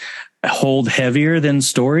mechanics hold heavier than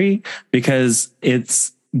story because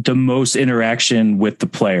it's the most interaction with the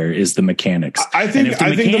player is the mechanics. I think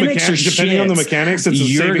the mechanics, depending on the mechanics,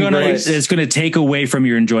 it's going to take away from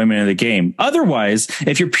your enjoyment of the game. Otherwise,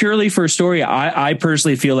 if you're purely for story, I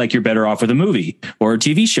personally feel like you're better off with a movie or a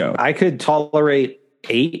TV show. I could tolerate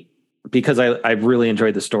 8 because I really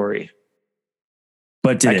enjoyed the story.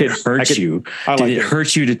 But did it hurt you? Did it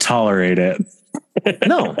hurt you to tolerate it?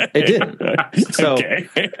 No, it didn't. So. Okay.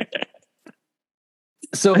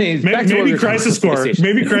 So maybe Crisis Core.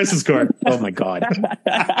 Maybe Crisis Core. Oh my God!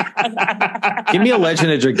 Give me a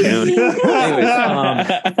Legend of Dragoon.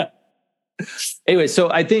 Anyway,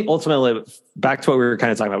 so I think ultimately, back to what we were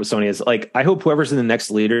kind of talking about with Sony is like, I hope whoever's in the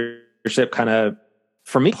next leadership kind of,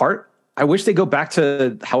 for me, I wish they go back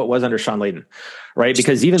to how it was under Sean Layden, right?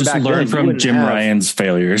 Because even just back learn then, from Jim Ryan's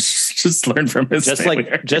failures. Just learn from his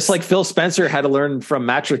failures. Just like Phil Spencer had to learn from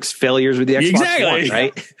Matrix failures with the Xbox One,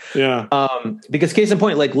 right? Yeah. Because case in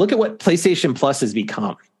point, like look at what PlayStation Plus has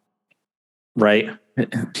become, right?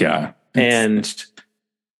 Yeah, and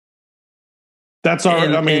that's our.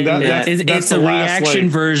 It's a reaction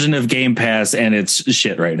version of Game Pass, and it's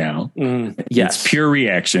shit right now. Yes, it's pure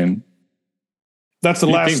reaction. That's the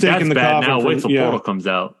You last think stake that's in the bad coffin. now? for- Wait till yeah. Portal comes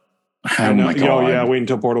out. Oh my god! Oh yeah, wait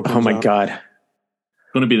until Portal comes Oh my out. god.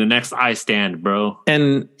 It's gonna be the next iStand, bro.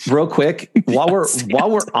 And real quick, while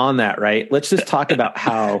we're on that, right? Let's just talk about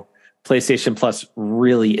how PlayStation Plus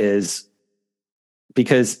really is,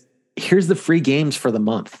 because here's the free games for the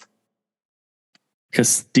month.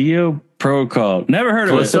 Castillo Protocol. Never heard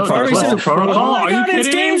of it. Callisto Protocol? Oh my Are you god, it's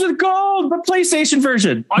kidding me? games with gold, the PlayStation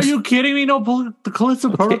version. Are you kidding me? No, the Callisto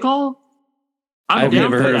Protocol. I've down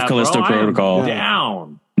never for heard of that, Callisto bro. I am Protocol.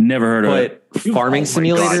 down. Never heard of it. But Farming Oh my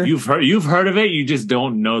Simulator, God. You've heard of it. You just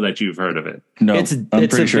don't know that you've heard of it. No, it's I'm a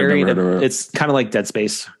pretty sure I've very, never heard of it. it's kind of like Dead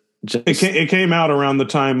Space. It came out around the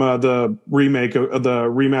time the remake of the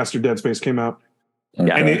remastered Dead Space came out,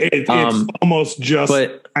 Yeah. and it's almost just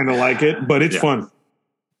but kind of like it, but it's fun.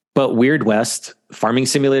 but Weird West Farming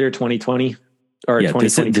Simulator 2020 or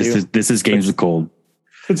 2022. This is games with gold.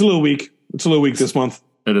 It's a little weak. It's a little weak this month.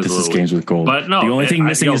 It is. This a is little games with gold. But no, the only thing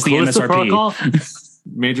missing is the Callisto MSRP. Protocol,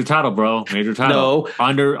 major title, bro. Major title. No.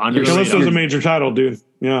 under the Callisto's radar. a major title, dude.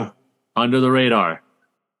 Yeah. Under the radar.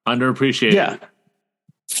 Underappreciated. Yeah,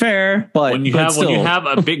 Fair, but When you have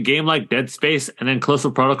a big game like Dead Space and then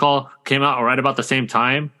Callisto Protocol came out right about the same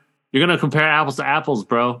time, you're gonna compare apples to apples,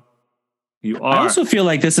 bro. You are. I also feel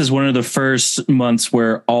like this is one of the first months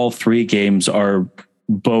where all three games are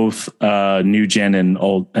both new gen and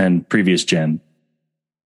old and previous gen.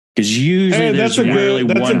 Because usually there's rarely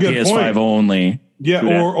one PS5 point. only. Yeah, True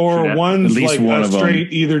that, or true that. one's At least like one of them.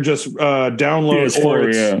 straight either just download or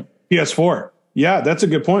it's PS4. Yeah, that's a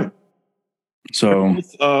good point. So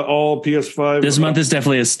All PS5. this month is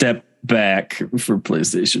definitely a step back for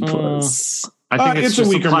PlayStation Plus. I think it's it's a just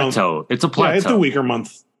weaker month. plateau. It's a plateau. Yeah, it's a weaker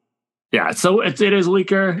month. Yeah, so it is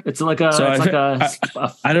weaker. It's like a. So it's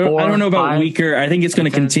like I don't know about 5. weaker. I think it's going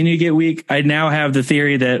to continue to get weak. I now have the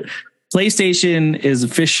theory that PlayStation is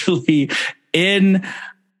officially in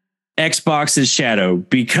Xbox's shadow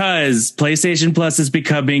because PlayStation Plus is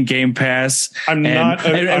becoming Game Pass. I'm not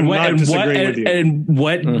disagreeing with you. And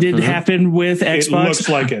what did happen with Xbox? It looks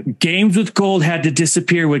like it. Games with gold had to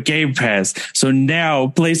disappear with Game Pass. So now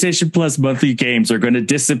PlayStation Plus monthly games are going to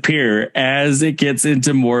disappear as it gets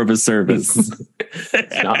into more of a service.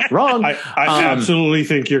 not wrong. I absolutely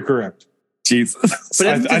think you're correct. Jesus.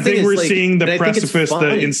 But I think we're seeing the and I think it's precipice, the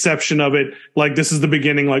fine. inception of it. Like this is the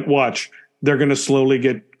beginning. Like watch, they're going to slowly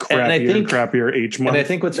get crappier and crappier each month. And I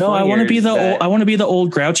think what's No, I want to be funnier is the that- I want to be the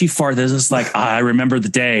old grouchy fart that's just like I remember the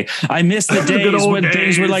day. I miss the good days old when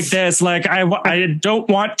things were days. like this. Like I don't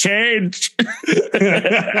want change.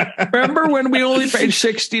 remember when we only paid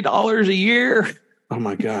 $60 a year? Oh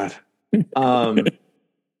my god,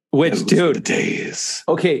 Which, Those dude, days.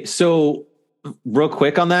 okay, so real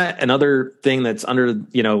quick on that, another thing that's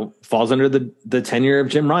falls under the tenure of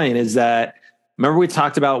Jim Ryan is that, remember we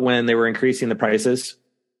talked about when they were increasing the prices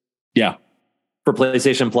Yeah. for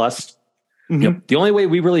PlayStation Plus? Mhm. Yep. The only way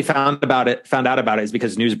we really found out about it is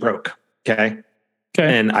because news broke. Okay.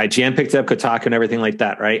 Okay. And IGN picked up Kotaku and everything like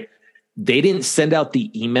that, right? They didn't send out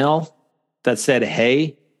the email that said,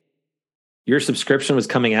 hey, your subscription was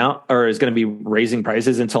coming out or is going to be raising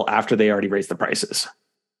prices until after they already raised the prices.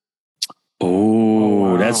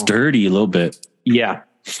 Oh, wow. that's dirty a little bit. Yeah.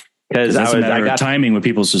 Because That's a matter I of got, timing with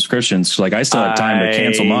people's subscriptions. Like I still have time to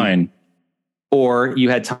cancel mine. or you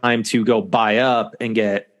had time to go buy up and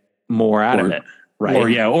get more out of Or- it.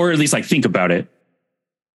 Right. Or at least like think about it.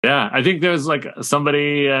 Yeah, I think there's like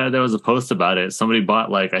somebody. There was a post about it. Somebody bought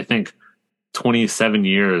like I think 27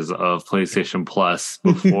 years of PlayStation Plus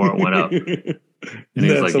before it went up. And he's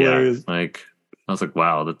That's like, hilarious. yeah, like I was like,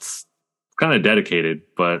 wow, that's kind of dedicated,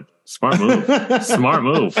 but smart move. Smart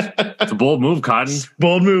move. It's a bold move, Cotton.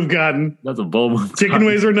 Bold move, Cotton. That's a bold move. Chicken Cotton.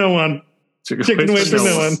 ways or no one. Chicken ways or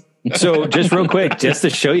no one. So just real quick, just to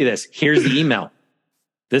show you this, here's the email.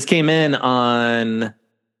 This came in on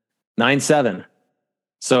 9/7.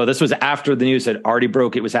 So this was after the news had already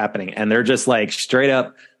broke. It was happening. And they're just like straight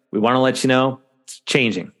up, we want to let you know it's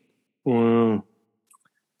changing. Wow.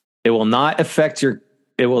 It will not affect go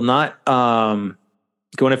into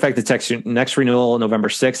effect the next renewal November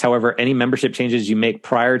 6th. However, any membership changes you make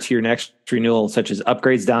prior to your next renewal, such as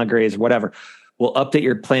upgrades, downgrades, whatever, will update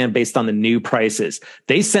your plan based on the new prices.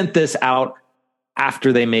 They sent this out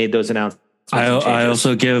after they made those announcements. and I changes.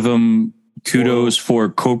 also give them kudos for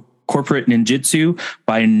corporate ninjutsu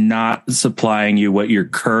by not supplying you what your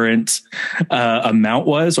current amount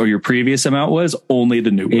was or your previous amount was, only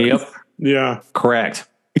the new one. Yep. Yeah. Correct.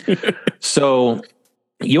 So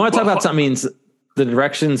you want to talk about something, the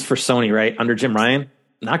directions for Sony, right? Under Jim Ryan,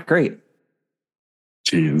 not great.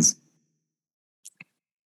 Jeez.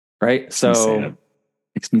 Right. So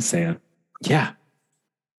Makes me sad. yeah.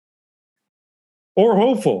 or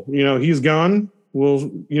hopeful. He's gone.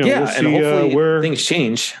 We'll we'll see and hopefully where things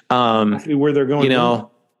change. Where they're going.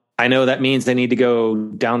 I know that means they need to go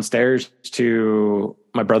downstairs to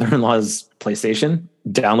my brother-in-law's PlayStation,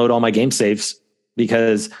 download all my game saves,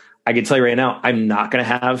 because I can tell you right now, I'm not going to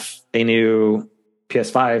have a new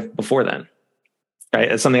PS5 before then.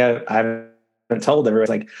 Right? It's something I haven't told everyone.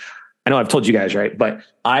 Like, I know I've told you guys, right? But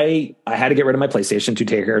I had to get rid of my PlayStation to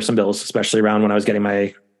take care of some bills, especially around when I was getting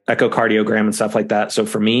my echocardiogram and stuff like that. So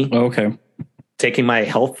for me, taking my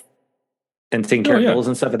health and taking care of bills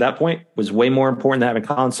and stuff at that point was way more important than having a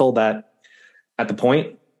console that at the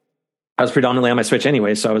point I was predominantly on my Switch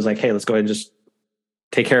anyway. So I was like, hey, let's go ahead and just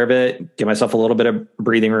take care of it, give myself a little bit of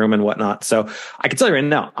breathing room and whatnot. So I can tell you right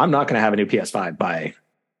now, I'm not going to have a new PS5 by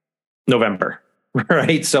November,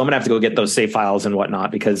 right? So I'm going to have to go get those save files and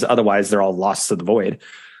whatnot, because otherwise they're all lost to the void.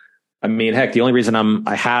 I mean, heck, the only reason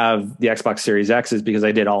I have the Xbox Series X is because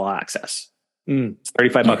I did all access. It's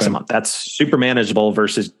 $35 a month. That's super manageable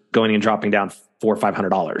versus going and dropping down $400 or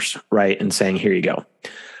 $500, right? And saying, here you go.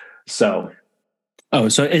 So,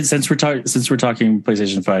 since we're talking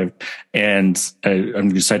PlayStation 5, and I'm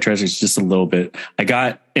going to sidetrack just a little bit.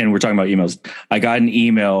 And we're talking about emails. I got an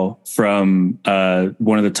email from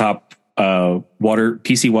one of the top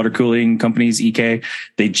PC water cooling companies, EK.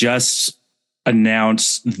 They just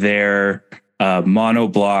announced their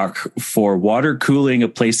monoblock for water cooling a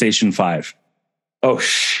PlayStation 5. Oh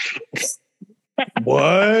shit!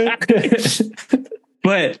 What?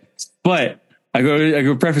 but I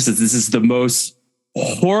go preface this. This is the most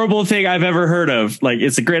horrible thing I've ever heard of. Like,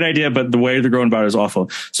 it's a great idea, but the way they're going about it is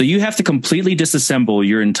awful. So you have to completely disassemble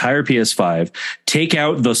your entire PS5, take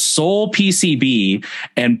out the sole PCB,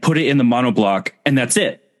 and put it in the monoblock, and that's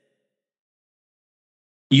it.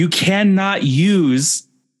 You cannot use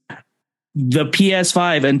the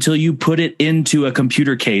PS5 until you put it into a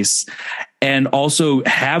computer case, and also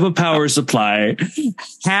have a power supply,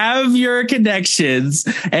 have your connections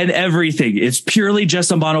and everything. It's purely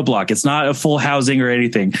just a monoblock. It's not a full housing or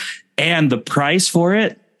anything. And the price for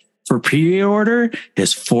it for pre-order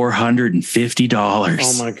is $450.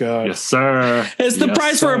 Oh my God. Yes, sir. It's the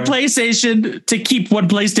price for a PlayStation to keep one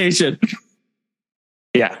PlayStation.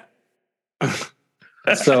 Yeah.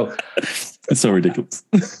 So it's so ridiculous.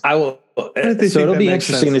 I will. So it'll be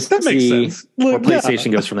interesting to see where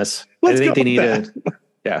PlayStation goes from this. I think they need to,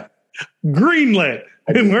 greenlit,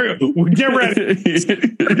 and we're get ready.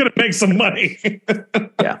 We're gonna make some money.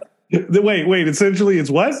 Yeah. Wait. Essentially, it's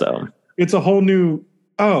what? So it's a whole new.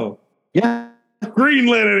 Oh, yeah.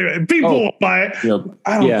 Greenlit. Anyway. People will buy it. Yep.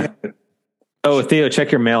 I don't get it. Oh, Theo,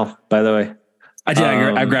 check your mail. By the way, I did.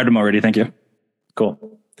 I grabbed them already. Thank you.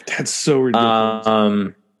 Cool. That's so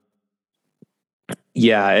ridiculous.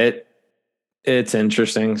 Yeah, it's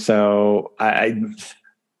interesting. So I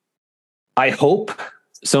hope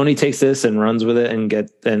Sony takes this and runs with it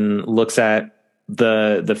and looks at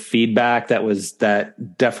the feedback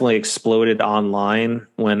that definitely exploded online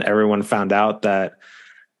when everyone found out that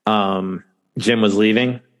Jim was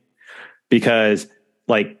leaving, because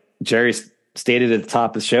like Jerry stated at the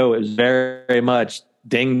top of the show, it was very, very much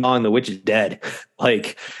ding dong, the witch is dead.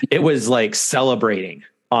 Like, it was like celebrating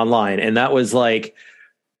online. And that was like,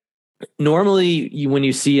 normally when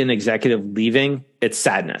you see an executive leaving, it's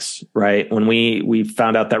sadness, right? When we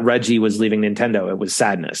found out that Reggie was leaving Nintendo, it was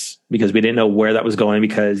sadness because we didn't know where that was going,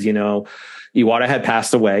 because, Iwata had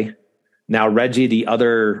passed away. Now Reggie, the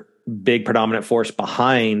other big predominant force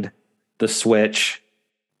behind the Switch,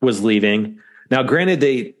 was leaving. Now,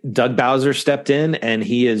 granted, Doug Bowser stepped in and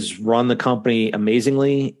he has run the company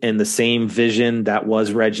amazingly in the same vision that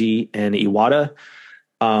was Reggie and Iwata.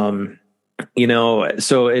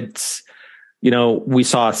 So it's, we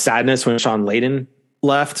saw sadness when Sean Layden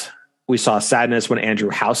left. We saw sadness when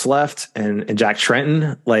Andrew House left and Jack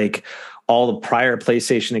Trenton, like all the prior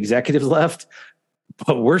PlayStation executives left.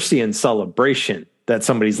 But we're seeing celebration that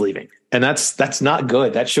somebody's leaving. And that's not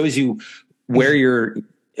good. That shows you where your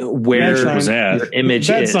image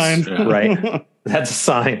is, right? That's a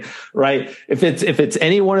sign, right? If it's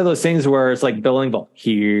any one of those things where it's like billing ball,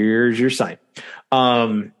 here's your sign.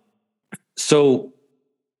 So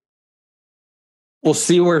we'll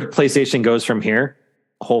see where PlayStation goes from here.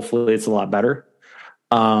 Hopefully it's a lot better.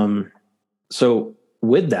 So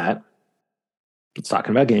with that, let's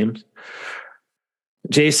talking about games.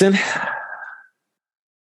 Jason,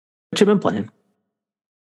 what you been playing?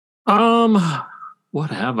 What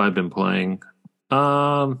have I been playing?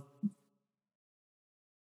 I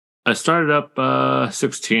started up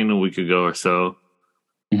 16 a week ago or so.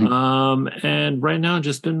 Mm-hmm. And right now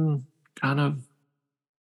just been kind of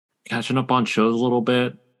catching up on shows a little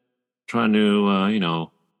bit, trying to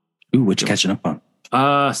Ooh, what you catching up on?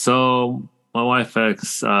 So my wife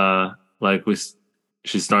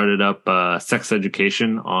she started up Sex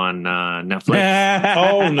Education on Netflix.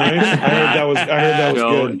 Oh, nice! I heard that was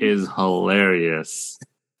good. Is hilarious.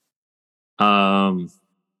 So I've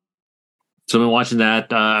been watching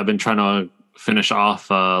that. I've been trying to finish off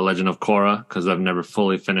Legend of Korra because I've never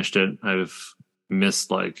fully finished it. I've missed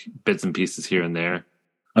like bits and pieces here and there.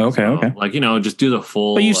 Okay, So, okay. Like, just do the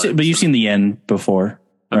full. But you've seen the end before.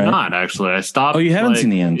 Right? I'm not actually. I stopped. Oh, you haven't seen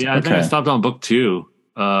the end? Yeah, I think I stopped on book 2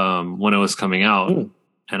 when it was coming out,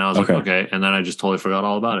 and I was like, okay, and then I just totally forgot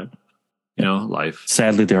all about it. Life.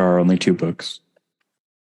 Sadly, there are only 2 books.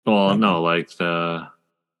 Well, no, like the.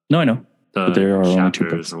 No, I know. But there are only 2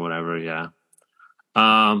 books or whatever. Yeah.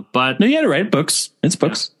 But no, you had to write books. It's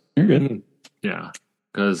books. Yeah. You're good. Yeah,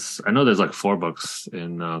 because I know there's like 4 books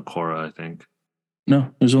in Korra. I think.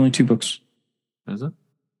 No, there's only 2 books. Is it?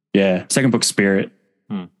 Yeah, second book, Spirit.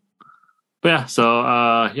 But yeah, so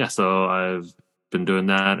I've been doing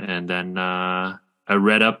that, and then I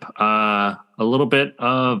read up a little bit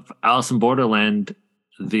of Alice in Borderland,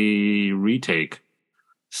 the retake.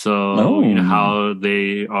 So you know how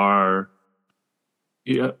they are.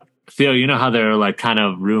 Yeah, Theo, you know how they're like kind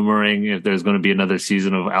of rumoring if there's going to be another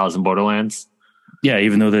season of Alice in Borderlands. Yeah,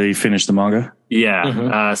 even though they finished the manga.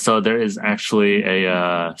 Yeah, so there is actually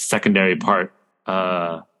a secondary part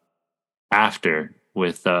after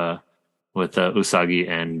with Usagi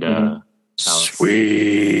and Alice.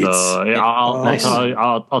 Sweet. So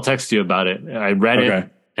I'll text you about it. I read it,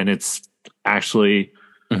 and it's actually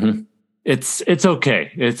it's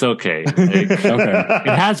okay. It's okay. Like, it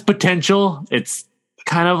has potential. It's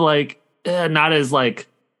kind of like not as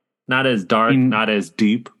dark, not as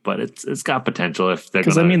deep, but it's got potential if they're.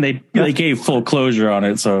 Because they gave full closure on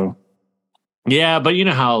it, so yeah. But you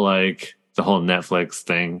know how like the whole Netflix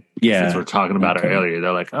thing. Yeah, since we're talking about it earlier,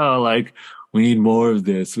 they're like, oh, like we need more of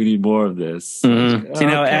this. We need more of this. Mm-hmm.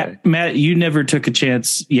 Like, Matt, you never took a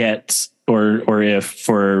chance yet, or if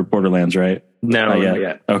for Borderlands, right? No, not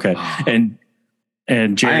yet. Okay,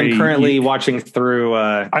 and Jerry, I am currently watching through.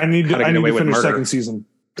 I need to finish second season.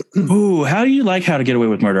 Ooh, how do you like How to Get Away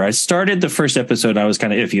with Murder? I started the first episode. I was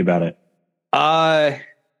kind of iffy about it.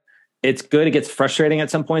 It's good. It gets frustrating at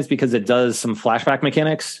some points because it does some flashback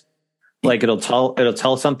mechanics. Like it'll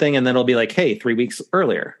tell something, and then it'll be like, "Hey, 3 weeks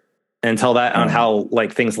earlier," and tell that on how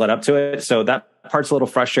like things led up to it. So that part's a little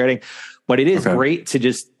frustrating, but it is great to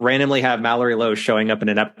just randomly have Mallory Lowe showing up in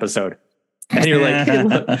an episode, and you're like, hey,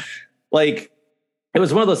 look. Like. It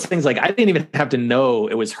was one of those things like I didn't even have to know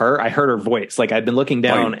it was her. I heard her voice. Like I'd been looking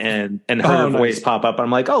down and heard her voice pop up. I'm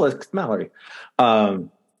like, oh, it's Mallory. I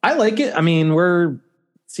like it. I mean, we're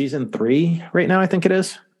season 3 right now, I think it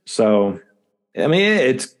is. So I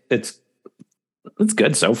mean it's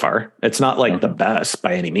good so far. It's not like the best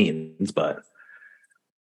by any means, but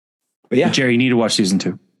yeah. Jerry, you need to watch season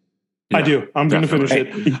 2. Yeah, I do. I'm going to finish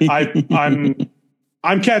it.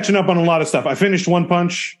 I'm catching up on a lot of stuff. I finished One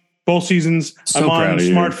Punch. Both seasons. So I'm on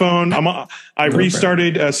smartphone. I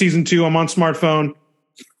restarted season 2. I'm on smartphone.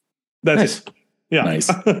 That's it. Yeah.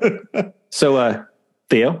 Nice. So,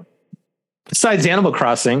 Theo, besides Animal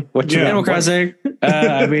Crossing, what's your Animal Crossing?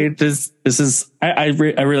 I mean, this is I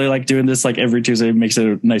really like doing this. Like every Tuesday, it makes it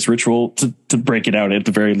a nice ritual to break it out at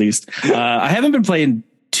the very least. I haven't been playing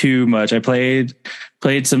too much. I played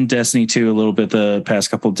some Destiny 2 a little bit the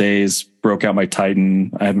past couple of days. Broke out my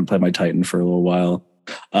Titan. I haven't played my Titan for a little while.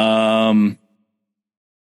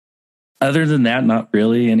 Other than that, not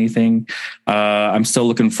really anything. I'm still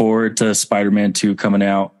looking forward to Spider-Man 2 coming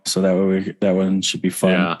out, so that one should be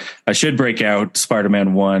fun. Yeah. I should break out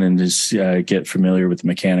Spider-Man 1 and just get familiar with the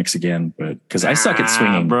mechanics again, but because I suck at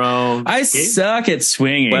swinging, bro. I suck at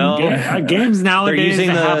swinging. Well, games nowadays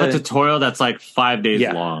have a tutorial that's like 5 days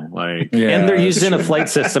long. Like, and they're using a flight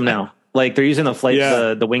system now. Like they're using the flight,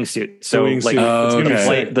 the wingsuit. So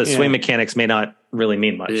the swing mechanics may not really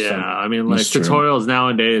mean much. Yeah, so. I mean, like tutorials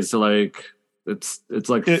nowadays, like it's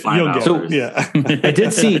like 5 hours. So, yeah, I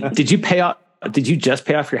did see. Did you just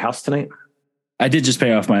pay off your house tonight? I did just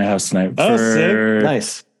pay off my house tonight. Sick.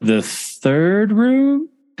 Nice. The 3rd room.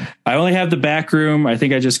 I only have the back room. I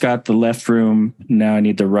think I just got the left room. Now I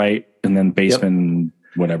need the right, and then basement,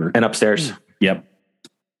 whatever, and upstairs. Yep.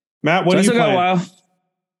 Matt, what do you play?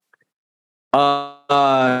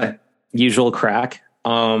 Usual crack.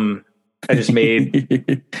 I just made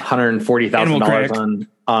 $140,000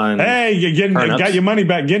 on. Hey, you got your money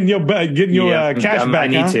back, getting your cash back. I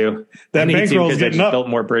need to. That bankroll's getting up. Built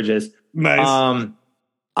more bridges. Nice.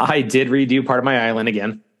 I did redo part of my island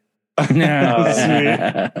again. I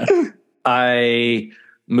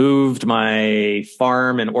moved my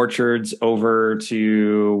farm and orchards over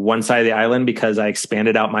to one side of the island because I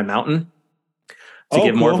expanded out my mountain to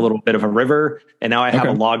get more of a little bit of a river. And now I have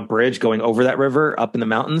a log bridge going over that river up in the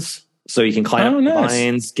mountains. So you can climb up the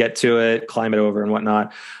vines, get to it, climb it over and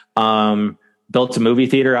whatnot. Built a movie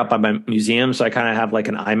theater up by my museum. So I kind of have like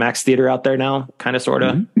an IMAX theater out there now, kind of, sort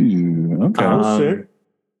of. Okay.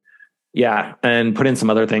 Yeah. And put in some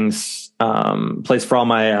other things, place for all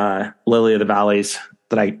my Lily of the Valleys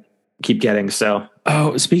that I keep getting. So,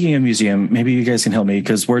 speaking of museum, maybe you guys can help me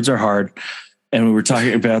because words are hard. And we were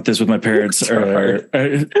talking about this with my parents earlier.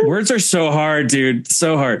 Words are so hard, dude.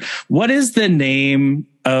 So hard. What is the name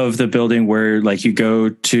of the building where like you go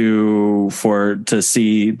to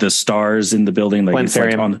see the stars in the building? Like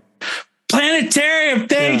Planetarium. Planetarium.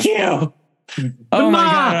 Thank you. Oh my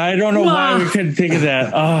God. I don't know why we couldn't think of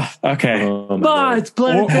that. Oh, okay. It's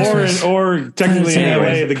Planetarium. Or technically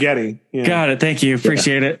anyway, the Getty. Yeah. Got it. Thank you.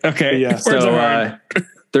 Appreciate it. Okay. Yeah. So,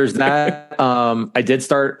 there's that. I did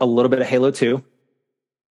start a little bit of Halo 2.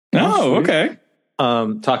 Oh, okay.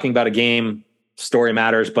 Talking about a game, story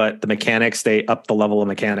matters, but the mechanics, they up the level of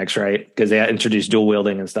mechanics, right? Because they introduced dual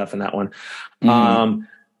wielding and stuff in that one. And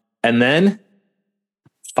then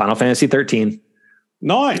Final Fantasy 13.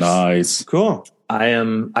 Nice. Cool.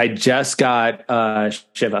 I just got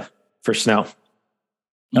Shiva for Snow.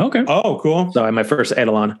 Okay. Oh, cool. So I had my first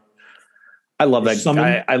Eidolon. I love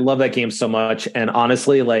that. I love that game so much. And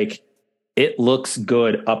honestly, like it looks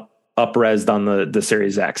good up-resed on the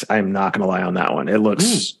Series X. I'm not going to lie on that one. It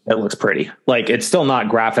looks pretty. Like it's still not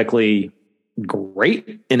graphically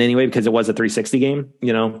great in any way because it was a 360 game,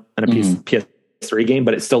 you know, and a PS3 game,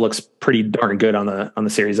 but it still looks pretty darn good on the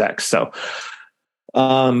Series X. So,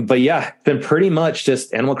 but yeah, been pretty much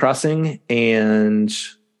just Animal Crossing and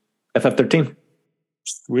FF13.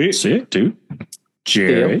 Sweet. Sick, dude.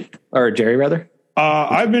 Jerry rather.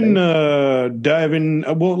 I've been diving.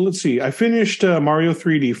 Well, let's see. I finished Mario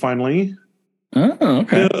 3D finally. Oh,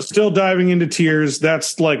 okay. Still diving into Tears.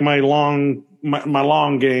 That's like my long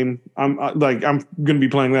game. I'm going to be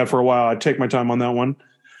playing that for a while. I take my time on that one.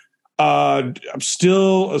 I'm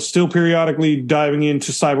still periodically diving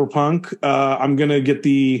into Cyberpunk. I am going to get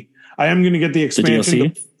the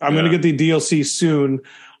expansion. I'm going to get the DLC soon.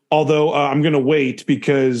 Although I'm going to wait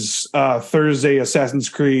because Thursday Assassin's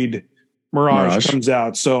Creed Mirage comes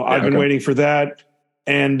out. So I've been waiting for that.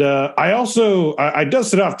 And I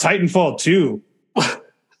dusted off Titanfall 2.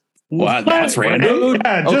 Wow, that's random.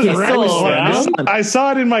 Yeah, just random. I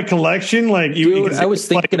saw it in my collection. Like, I was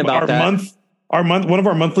thinking about that. One of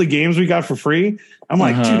our monthly games we got for free. I'm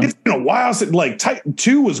like, dude, it's been a while since like Titan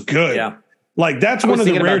 2 was good. Yeah. Like that's one of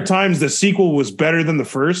the rare times the sequel was better than the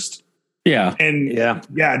first. Yeah. And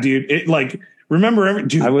yeah, dude, it like remember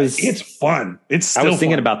it's fun. It's still I was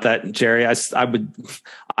thinking fun. about that, Jerry. I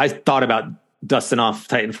thought about dusting off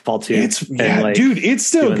Titanfall 2. Dude, it's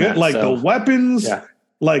still good. Like the weapons, yeah.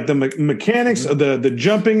 like the mechanics, the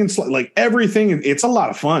jumping and like everything. It's a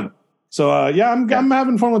lot of fun. So I'm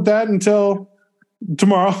having fun with that until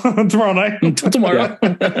tomorrow night. Until tomorrow.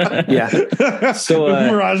 Yeah. So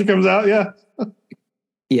Mirage comes out. Yeah.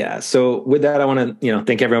 Yeah. So with that, I want to,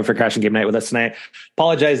 thank everyone for crashing game night with us tonight.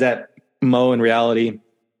 Apologize that Mo in reality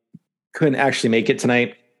couldn't actually make it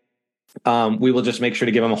tonight. We will just make sure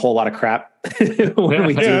to give him a whole lot of crap. When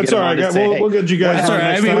we do it's all right. We'll get you guys. That's all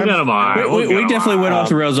right. I mean, we definitely went off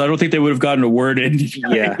the rails. I don't think they would have gotten a word in.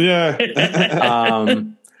 Yeah.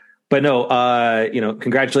 But no,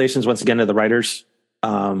 congratulations once again to the writers.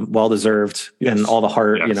 Well deserved, and all the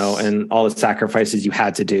heart, and all the sacrifices you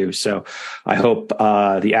had to do. So I hope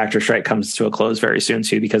the actor strike comes to a close very soon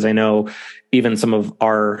too, because I know even some of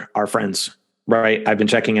our friends, right? I've been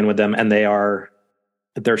checking in with them, and they're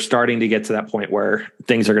starting to get to that point where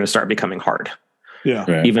things are going to start becoming hard. Yeah,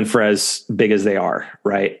 right. Even for as big as they are,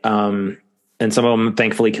 right? And some of them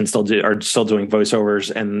thankfully are still doing voiceovers,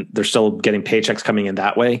 and they're still getting paychecks coming in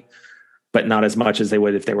that way, but not as much as they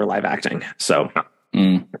would if they were live acting. So.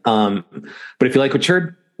 But if you like what you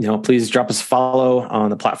heard, please drop us a follow on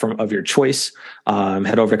the platform of your choice.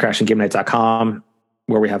 Head over to crashinggamenight.com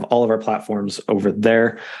where we have all of our platforms over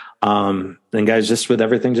there. And guys, just with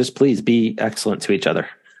everything, just please be excellent to each other.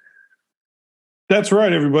 That's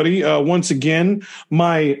right, everybody. Once again,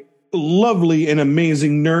 my lovely and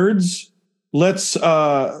amazing nerds. Let's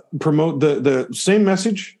promote the same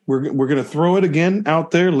message. We're going to throw it again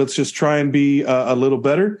out there. Let's just try and be a little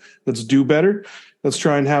better. Let's do better. Let's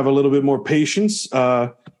try and have a little bit more patience,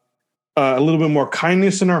 a little bit more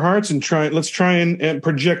kindness in our hearts, and let's try and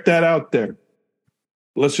project that out there.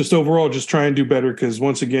 Let's just overall just try and do better, because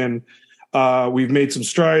once again, we've made some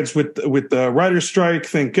strides with the writer's strike.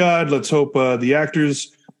 Thank God. Let's hope the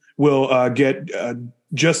actors will get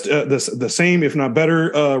just the same, if not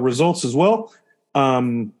better, results as well.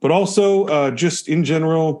 But also just in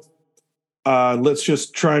general, let's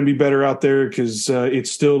just try and be better out there, because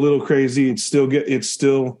it's still a little crazy. It's still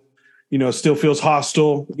still feels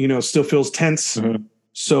hostile. Still feels tense. Mm-hmm.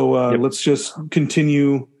 So let's just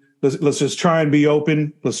continue. Let's just try and be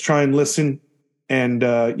open. Let's try and listen. And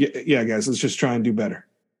yeah, guys, let's just try and do better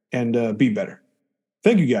and be better.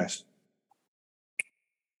 Thank you, guys.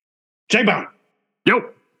 J-Bone. Yo.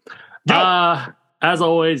 As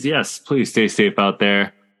always, yes, please stay safe out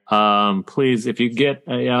there. Please, if you get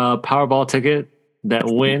a Powerball ticket that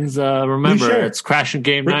wins, remember it's Crashing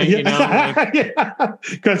Game Night. Yeah. You know,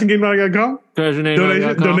 CrashingGameNight.com.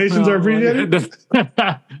 Donations are appreciated. But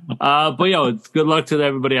it's good luck to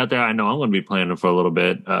everybody out there. I know I'm going to be playing it for a little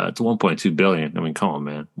bit. It's 1.2 billion. I mean, come on,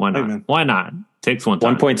 man. Why not? Hey, man. Why not? Takes one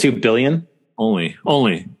time. 1.2 billion. Only.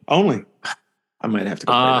 I might have to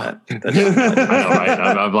go play that. I know,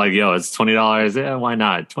 right? I'm like, it's $20. Yeah, why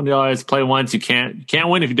not? $20. Play once. You can't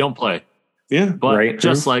win if you don't play. Yeah, but right.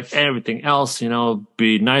 Just like everything else,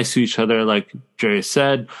 be nice to each other. Like Jerry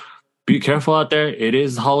said, be careful out there. It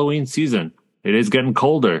is Halloween season. It is getting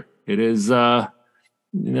colder. It is, like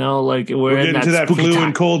we're getting in to that flu time.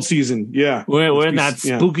 And cold season. Yeah, we're in that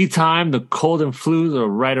spooky time. The cold and flus are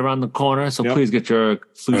right around the corner. So please get your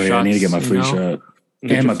flu shots. I need to get my flu shot.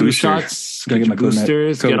 And my booster. Shots, get your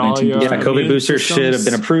boosters, get all your COVID boosters should have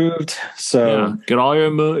been approved. So get all your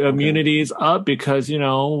immunities up, because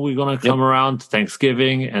we're gonna come around to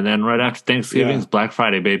Thanksgiving, and then right after Thanksgiving is Black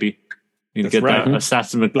Friday, baby. You get that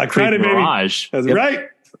Assassin's Black Friday Mirage. Baby. That's right.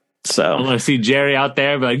 So I'm gonna see Jerry out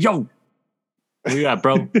there, be like, "Yo, what you got,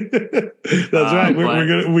 bro?" That's right.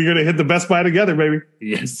 We're gonna hit the Best Buy together, baby.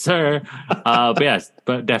 Yes, sir.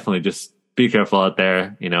 But definitely just be careful out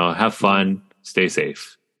there. Have fun. Stay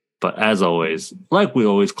safe. But as always, like we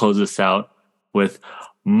always close this out with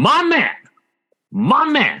my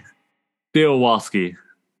man, Theo Walski.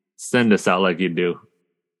 Send us out like you do.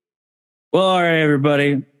 Well, all right,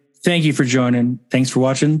 everybody. Thank you for joining. Thanks for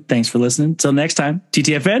watching. Thanks for listening. Till next time,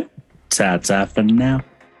 TTFN. Ta-ta for now.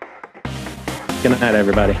 Good night,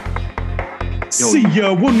 everybody. See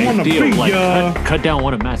ya. Wouldn't want to be ya. Cut down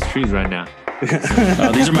one of Matt's trees right now.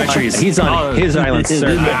 These are my trees. He's on his island,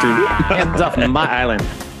 sir. Hands off my island.